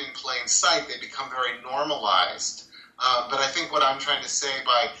hidden in plain sight. They become very normalized. But I think what I'm trying to say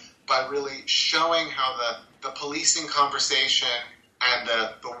by really showing how the policing conversation and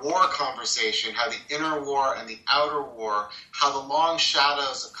the war conversation, how the inner war and the outer war, how the long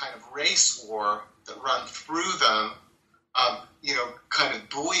shadows of kind of race war that run through them, kind of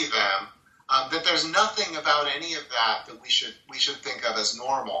buoy them. That there's nothing about any of that we should think of as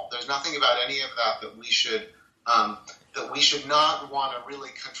normal. There's nothing about any of that we should not want to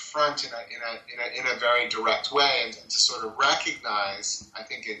really confront in a very direct way, and to sort of recognize. I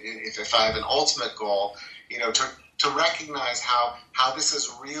think if I have an ultimate goal, to recognize how this has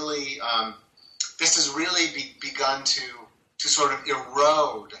really begun to sort of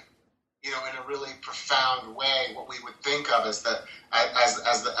erode in a really profound way, what we would think of as the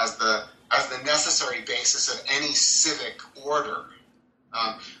necessary basis of any civic order.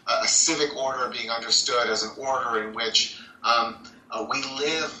 A civic order being understood as an order in which we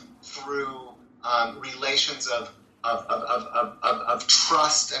live through relations of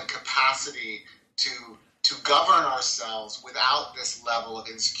trust and capacity to govern ourselves without this level of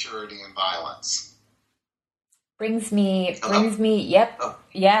insecurity and violence. Brings me, yep. Oh.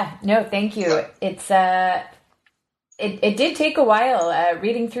 Yeah, no, thank you. Yeah. It's, it did take a while,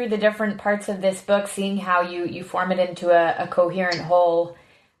 reading through the different parts of this book, seeing how you form it into a coherent whole,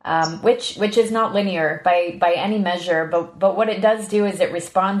 which is not linear by any measure, but what it does do is it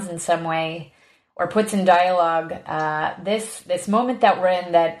responds in some way, or puts in dialogue, this moment that we're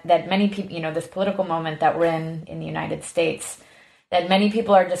in, that many people, this political moment that we're in the United States, that many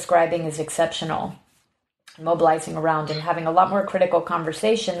people are describing as exceptional, mobilizing around and having a lot more critical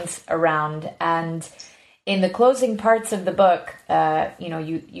conversations around. And in the closing parts of the book,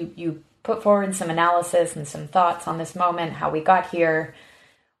 you put forward some analysis and some thoughts on this moment, how we got here,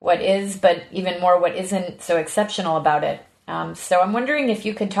 what is, but even more what isn't so exceptional about it. So I'm wondering if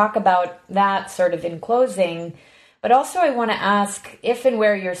you could talk about that sort of in closing, but also I want to ask if and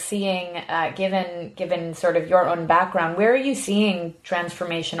where you're seeing, given sort of your own background, where are you seeing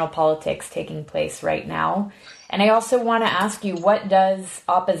transformational politics taking place right now? And I also want to ask you, what does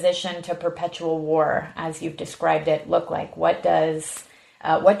opposition to perpetual war, as you've described it, look like? What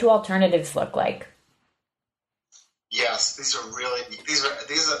do alternatives look like? Yes, those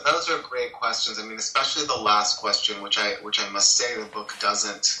are great questions. I mean, especially the last question, which I must say the book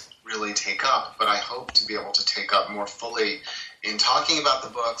doesn't really take up, but I hope to be able to take up more fully in talking about the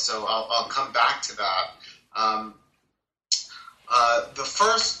book. So I'll come back to that. The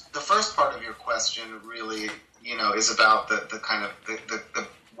first part of your question really, is about the kind of the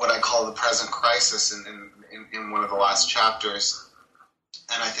what I call the present crisis in one of the last chapters,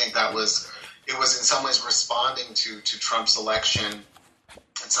 and I think it was in some ways responding to Trump's election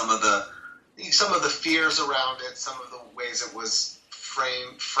and some of the fears around it, some of the ways it was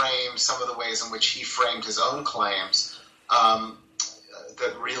framed, some of the ways in which he framed his own claims,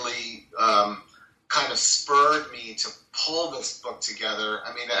 that really kind of spurred me to pull this book together.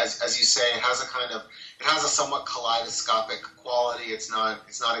 I mean, as you say, it has a somewhat kaleidoscopic quality. It's not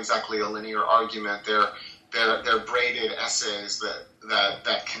exactly a linear argument. They're braided essays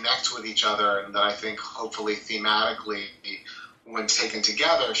that connect with each other, and that I think hopefully thematically, when taken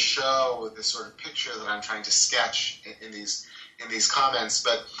together, show the sort of picture that I'm trying to sketch in these comments.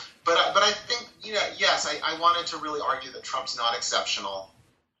 But I think, yes, I wanted to really argue that Trump's not exceptional.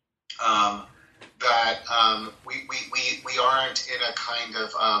 That we aren't in a kind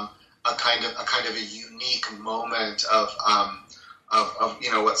of a unique moment of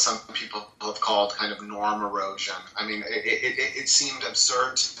what some people have called kind of norm erosion. I mean, it seemed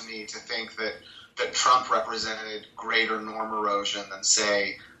absurd to me to think that Trump represented greater norm erosion than,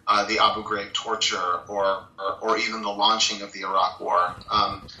 say, the Abu Ghraib torture or even the launching of the Iraq War,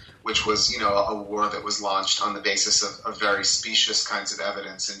 which was, a war that was launched on the basis of very specious kinds of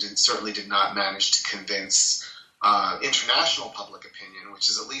evidence and certainly did not manage to convince international public opinion, which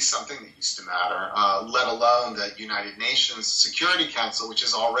is at least something that used to matter, let alone the United Nations Security Council, which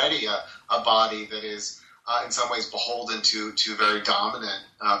is already a body that is in some ways beholden to very dominant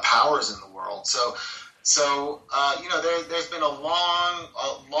powers in the world. So there's been a long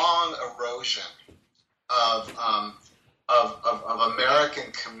erosion of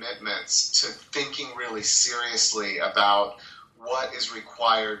American commitments to thinking really seriously about what is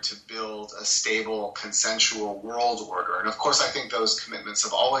required to build a stable, consensual world order. And of course, I think those commitments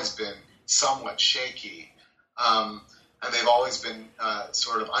have always been somewhat shaky, and they've always been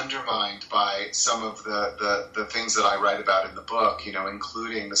sort of undermined by some of the things that I write about in the book,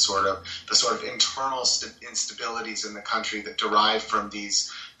 including the sort of internal instabilities in the country that derive from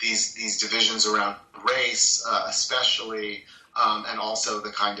these divisions around race, especially, and also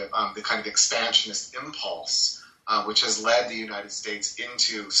the kind of expansionist impulse which has led the United States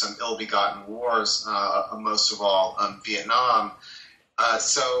into some ill-begotten wars, most of all Vietnam.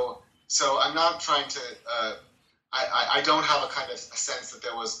 So I'm not trying to. I don't have a kind of a sense that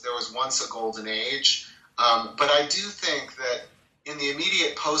there was once a golden age, but I do think that in the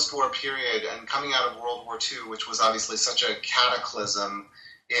immediate post-war period and coming out of World War II, which was obviously such a cataclysm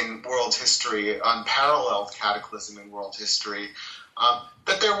in world history, unparalleled cataclysm in world history,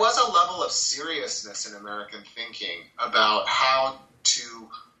 that there was a level of seriousness in American thinking about how to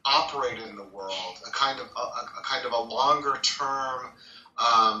operate in the world, a kind of a longer term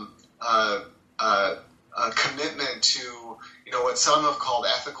commitment to, what some have called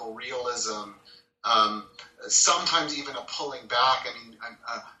ethical realism, sometimes even a pulling back. I mean,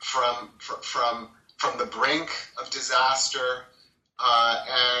 from the brink of disaster,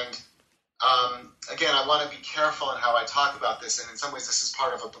 and again, I want to be careful in how I talk about this, and in some ways, this is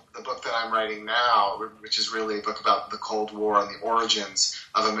part of the book that I'm writing now, which is really a book about the Cold War and the origins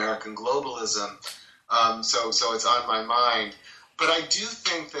of American globalism. So it's on my mind. But I do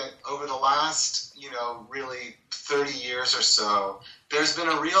think that over the last, really 30 years or so, there's been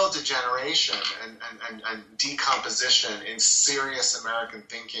a real degeneration and decomposition in serious American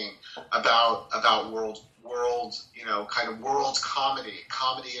thinking about world, kind of world comedy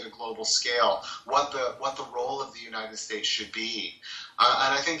at a global scale, what the role of the United States should be.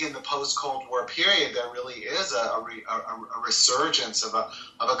 And I think in the post-Cold War period, there really is a resurgence of a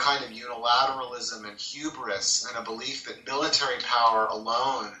kind of unilateralism and hubris, and a belief that military power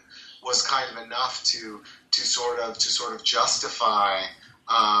alone was kind of enough to sort of justify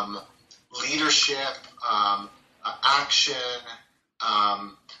leadership, action, a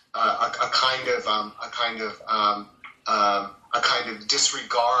kind of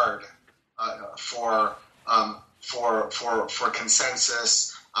disregard for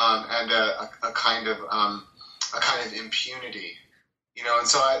consensus, and a kind of impunity, and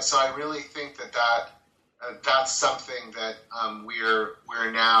so I really think that's something that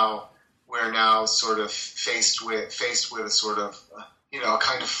we're now sort of faced with a sort of a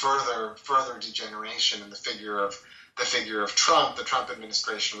kind of further degeneration in the figure of Trump, the Trump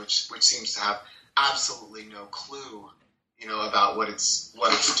administration, which seems to have absolutely no clue about what it's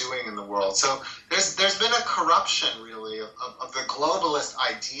doing in the world. So there's been a corruption really of the globalist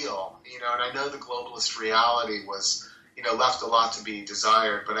ideal, and I know the globalist reality was left a lot to be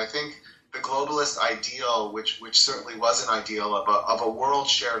desired, but I think the globalist ideal, which certainly was an ideal of a world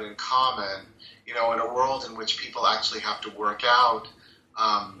shared in common, in a world in which people actually have to work out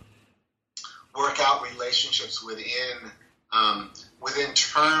relationships within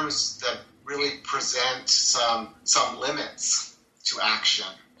terms that really present some limits to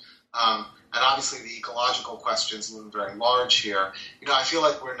action. And obviously the ecological questions loom very large here. I feel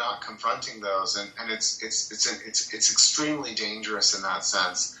like we're not confronting those, and it's extremely dangerous in that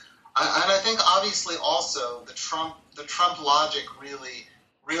sense. And I think obviously also the Trump logic really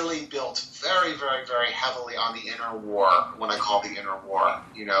built very, very, very heavily on the inner war, what I call the inner war,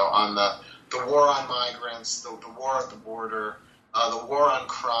 on the war on migrants, the war at the border, the war on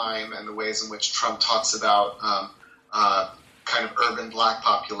crime, and the ways in which Trump talks about kind of urban black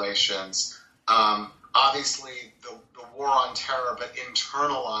populations. Obviously, the war on terror, but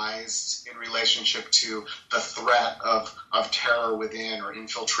internalized in relationship to the threat of terror within, or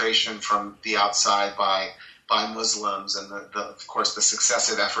infiltration from the outside by Muslims, and of course the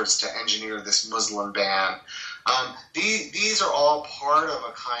successive efforts to engineer this Muslim ban. These are all part of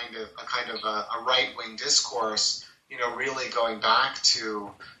a kind of a right-wing discourse, really going back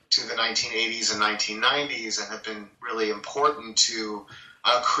to the 1980s and 1990s, and have been really important to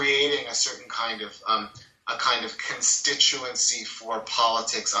creating a certain kind of constituency for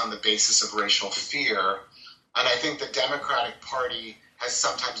politics on the basis of racial fear. And I think the Democratic Party has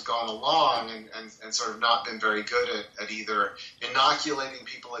sometimes gone along and sort of not been very good at either inoculating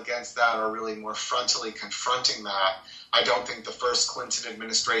people against that or really more frontally confronting that. I don't think the first Clinton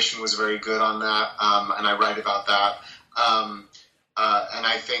administration was very good on that, and I write about that. And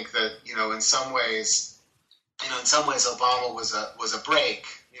I think that, in some ways Obama was a break,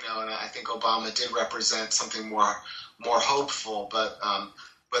 and I think Obama did represent something more hopeful, but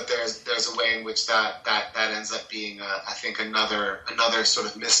there's a way in which that ends up being I think another sort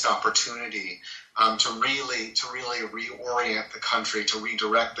of missed opportunity to really reorient the country, to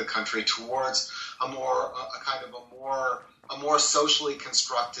redirect the country towards a more socially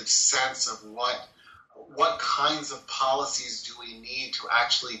constructed sense of what kinds of policies do we need to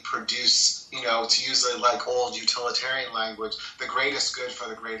actually produce, to use like old utilitarian language, the greatest good for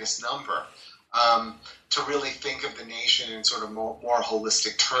the greatest number. To really think of the nation in sort of more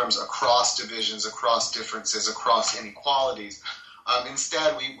holistic terms, across divisions, across differences, across inequalities.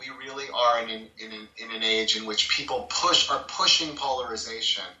 Instead, we really are in an age in which people are pushing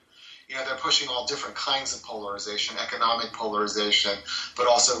polarization. They're pushing all different kinds of polarization, economic polarization, but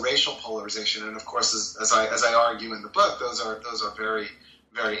also racial polarization. And of course, as I argue in the book, those are very,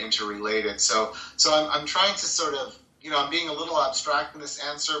 very interrelated. So I'm trying to sort of, I'm being a little abstract in this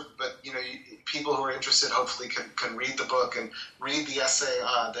answer, but people who are interested hopefully can read the book and read the essay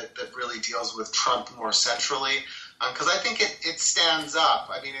that really deals with Trump more centrally, because I think it stands up.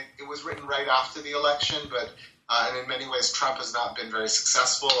 I mean, it was written right after the election, but and in many ways Trump has not been very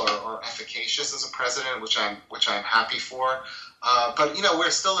successful or efficacious as a president, which I'm happy for. But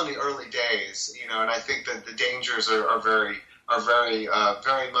we're still in the early days, and I think that the dangers are very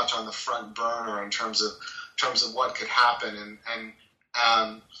much on the front burner in terms of what could happen,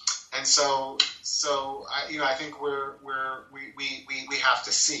 and so I think we have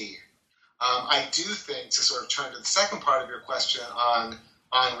to see. I do think, to sort of turn to the second part of your question on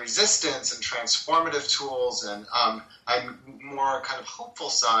resistance and transformative tools and more kind of hopeful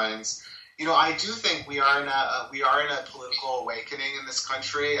signs, I do think we are in a political awakening in this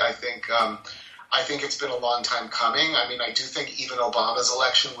country. I think it's been a long time coming. I mean, I do think even Obama's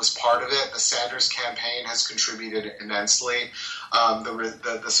election was part of it. The Sanders campaign has contributed immensely.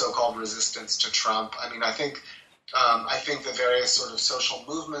 The so-called resistance to Trump. I mean, I think the various sort of social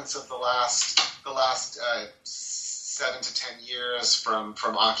movements of the last 7 to 10 years, from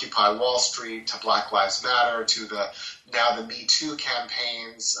Occupy Wall Street to Black Lives Matter to the Me Too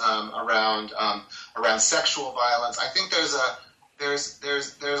campaigns around sexual violence. I think there's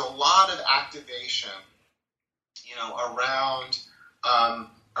a lot of activation,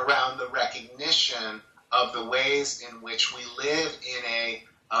 around the recognition of the ways in which we live in a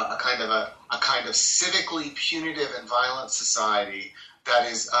kind of civically punitive and violent society that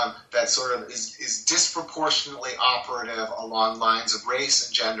is disproportionately operative along lines of race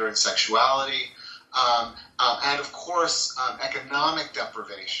and gender and sexuality, and of course economic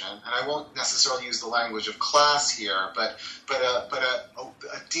deprivation. And I won't necessarily use the language of class here, but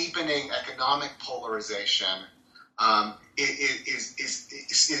a deepening economic polarization.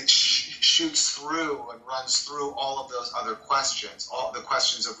 It shoots through and runs through all of those other questions, all the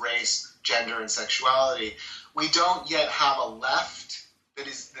questions of race, gender, and sexuality. We don't yet have a left that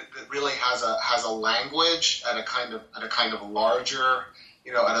really has a language at a kind of larger,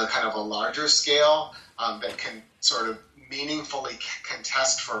 at a kind of a larger scale, that can sort of meaningfully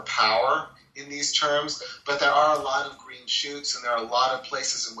contest for power in these terms. But there are a lot of green shoots, and there are a lot of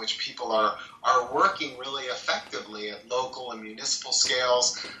places in which people are working really effectively at local and municipal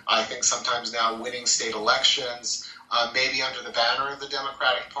scales. I think sometimes now winning state elections, maybe under the banner of the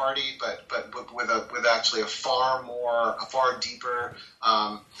Democratic Party, but with actually a far deeper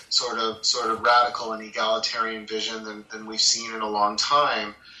sort of radical and egalitarian vision than we've seen in a long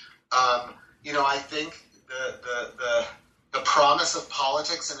time. I think the promise of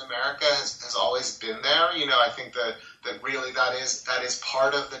politics in America has always been there. I think that really that is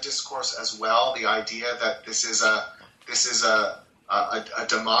part of the discourse as well. The idea that this is a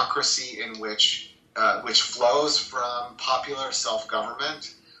democracy in which flows from popular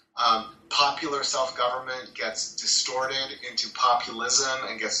self-government. Popular self-government gets distorted into populism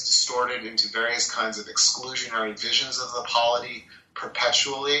and gets distorted into various kinds of exclusionary visions of the polity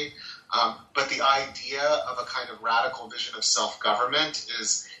perpetually. But the idea of a kind of radical vision of self-government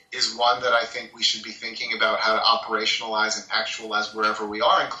is one that I think we should be thinking about how to operationalize and actualize wherever we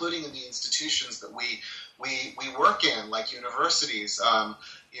are, including in the institutions that we work in, like universities,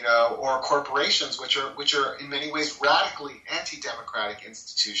 or corporations, which are in many ways radically anti-democratic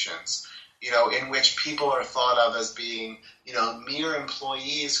institutions, in which people are thought of as being, mere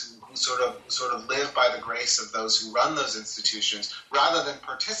employees who sort of live by the grace of those who run those institutions, rather than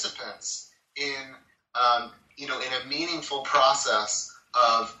participants in a meaningful process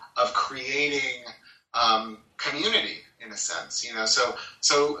of creating community, in a sense.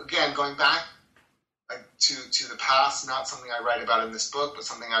 So again, going back to the past, not something I write about in this book, but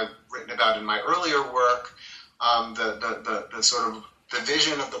something I've written about in my earlier work. The sort of the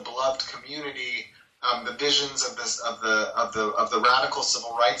vision of the beloved community, the visions of the radical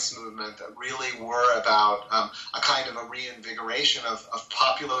civil rights movement that really were about a kind of a reinvigoration of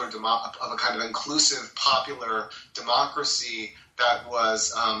a kind of inclusive popular democracy that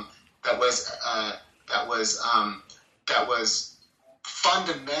was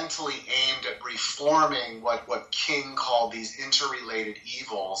fundamentally aimed at reforming what King called these interrelated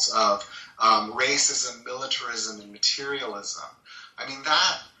evils of racism, militarism, and materialism. I mean,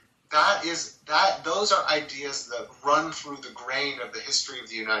 those are ideas that run through the grain of the history of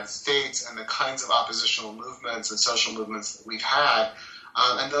the United States and the kinds of oppositional movements and social movements that we've had,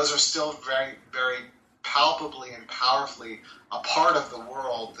 and those are still very, very palpably and powerfully a part of the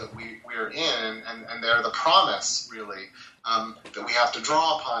world that we're in, and they're the promise, really, that we have to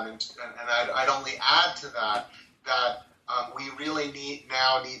draw upon. And I'd only add to that we really need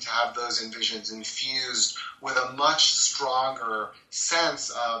to have those visions infused with a much stronger sense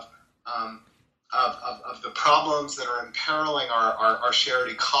of the problems that are imperiling our shared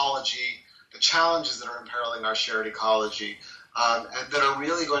ecology, the challenges that are imperiling our shared ecology, and that are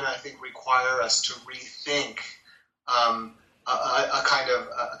really going to, I think, require us to rethink a kind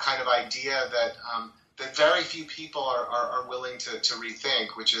of idea that that very few people are willing to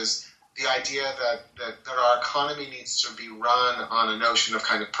rethink, which is the idea that our economy needs to be run on a notion of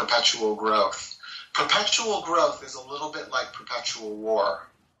kind of perpetual growth. Perpetual growth is a little bit like perpetual war.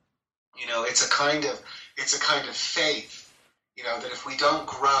 It's a kind of faith, that if we don't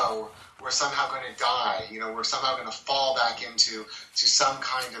grow, we're somehow going to die. We're somehow going to fall back into some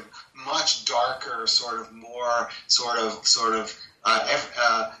kind of much darker,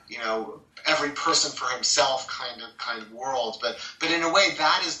 every person for himself kind of world. But in a way,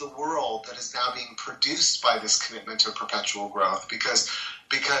 that is the world that is now being produced by this commitment to perpetual growth, because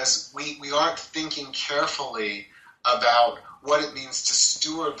we aren't thinking carefully about what it means to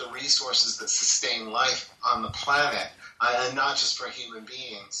steward the resources that sustain life on the planet, and not just for human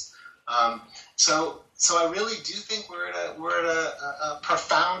beings. So I really do think we're at a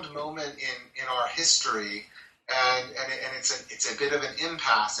profound moment in our history, and it's a bit of an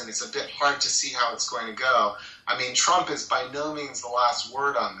impasse, and it's a bit hard to see how it's going to go. I mean, Trump is by no means the last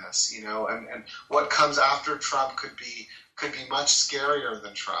word on this, and what comes after Trump could be much scarier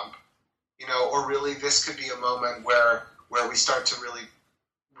than Trump, or really this could be a moment where we start to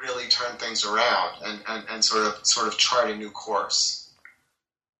really turn things around and sort of chart a new course.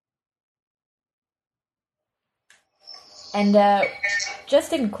 And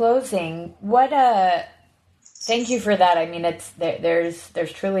just in closing, thank you for that. I mean,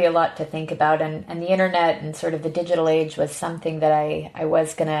 there's truly a lot to think about, and the internet and sort of the digital age was something that I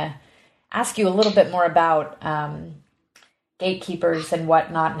was going to ask you a little bit more about, gatekeepers and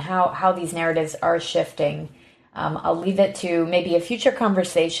whatnot, and how these narratives are shifting. I'll leave it to maybe a future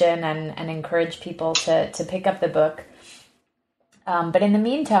conversation and encourage people to pick up the book. But in the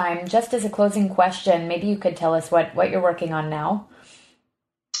meantime, just as a closing question, maybe you could tell us what you're working on now.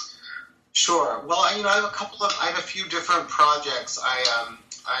 Sure. Well, I have a few different projects.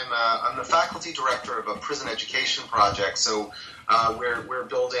 I'm the faculty director of a prison education project. So we're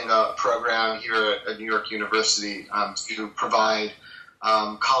building a program here at New York University to provide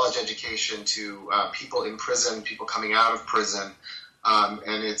college education to people in prison, people coming out of prison.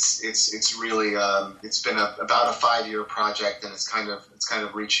 And it's really it's been about a 5-year project, and it's kind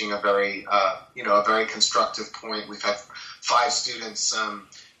of reaching a very constructive point. We've had 5 students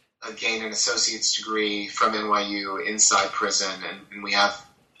gain an associate's degree from NYU inside prison, and we have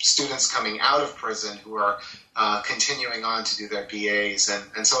students coming out of prison who are continuing on to do their BAs,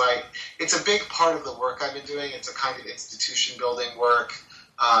 and so it's a big part of the work I've been doing. It's a kind of institution building work.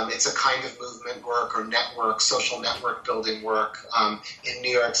 It's a kind of movement work or social network building work in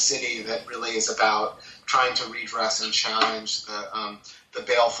New York City that really is about trying to redress and challenge the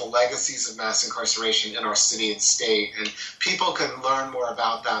baleful legacies of mass incarceration in our city and state. And people can learn more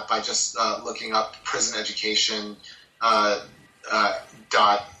about that by just looking up prison education.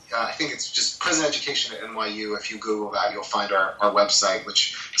 I think it's just prison education at NYU. If you Google that, you'll find our website,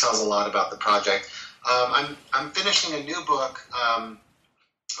 which tells a lot about the project. I'm finishing a new book.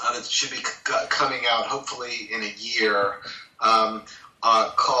 That should be coming out hopefully in a year,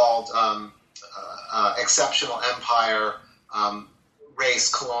 called Exceptional Empire, Race,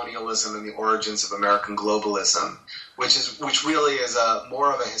 Colonialism, and the Origins of American Globalism, which really is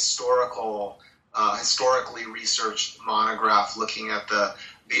more of a historically researched monograph looking at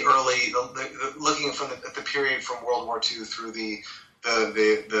looking at the period from World War II through the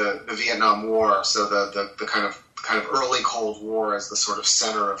Vietnam War, so the kind of early Cold War as the sort of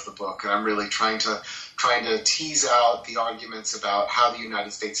center of the book, and I'm really trying to tease out the arguments about how the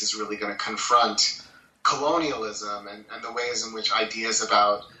United States is really going to confront colonialism and the ways in which ideas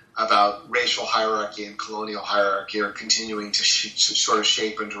about racial hierarchy and colonial hierarchy are continuing to sort of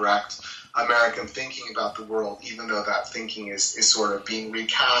shape and direct American thinking about the world, even though that thinking is sort of being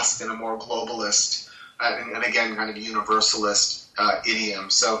recast in a more globalist and again kind of universalist idiom.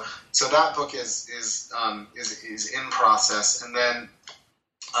 So that book is in process, and then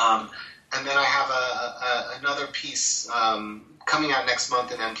I have another piece coming out next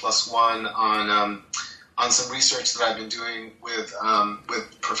month in N+1 on some research that I've been doing with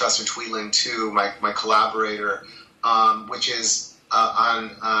Professor Thuy Linh Tu, my collaborator, which is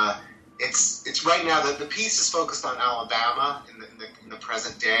on it's right now the piece is focused on Alabama in the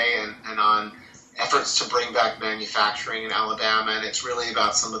present day and on efforts to bring back manufacturing in Alabama, and it's really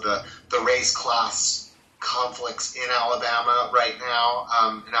about some of the race-class conflicts in Alabama right now.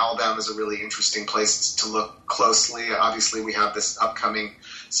 And Alabama is a really interesting place to look closely. Obviously, we have this upcoming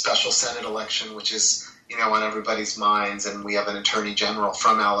special Senate election, which is on everybody's minds, and we have an attorney general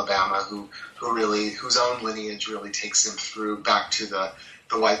from Alabama whose own lineage really takes him through back to the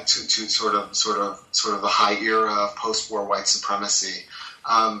white to sort of the high era of post-war white supremacy,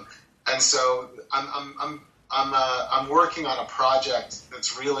 and so I'm working on a project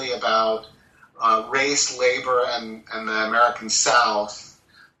that's really about race, labor, and the American South.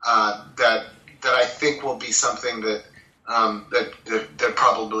 That I think will be something that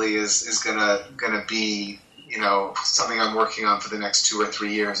probably is gonna be, something I'm working on for the next 2 or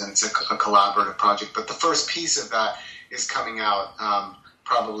 3 years, and it's a collaborative project. But the first piece of that is coming out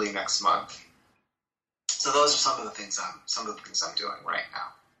probably next month. So those are some of the things I'm doing right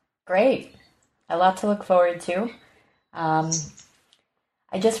now. Great, a lot to look forward to.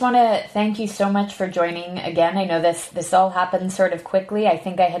 I just want to thank you so much for joining again. I know this all happened sort of quickly. I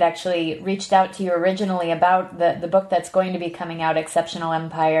think I had actually reached out to you originally about the book that's going to be coming out, Exceptional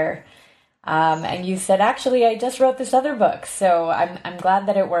Empire. And you said, actually, I just wrote this other book. So I'm glad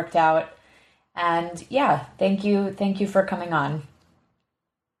that it worked out. And yeah, thank you for coming on.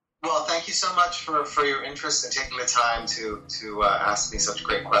 Well, thank you so much for your interest and taking the time to ask me such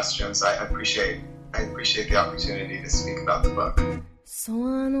great questions. I appreciate the opportunity to speak about the book. Só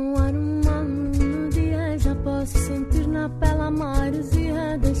há no ar uma melodia, já posso sentir na pele a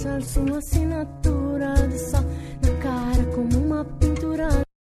maresia, deixar sua assinatura de sal.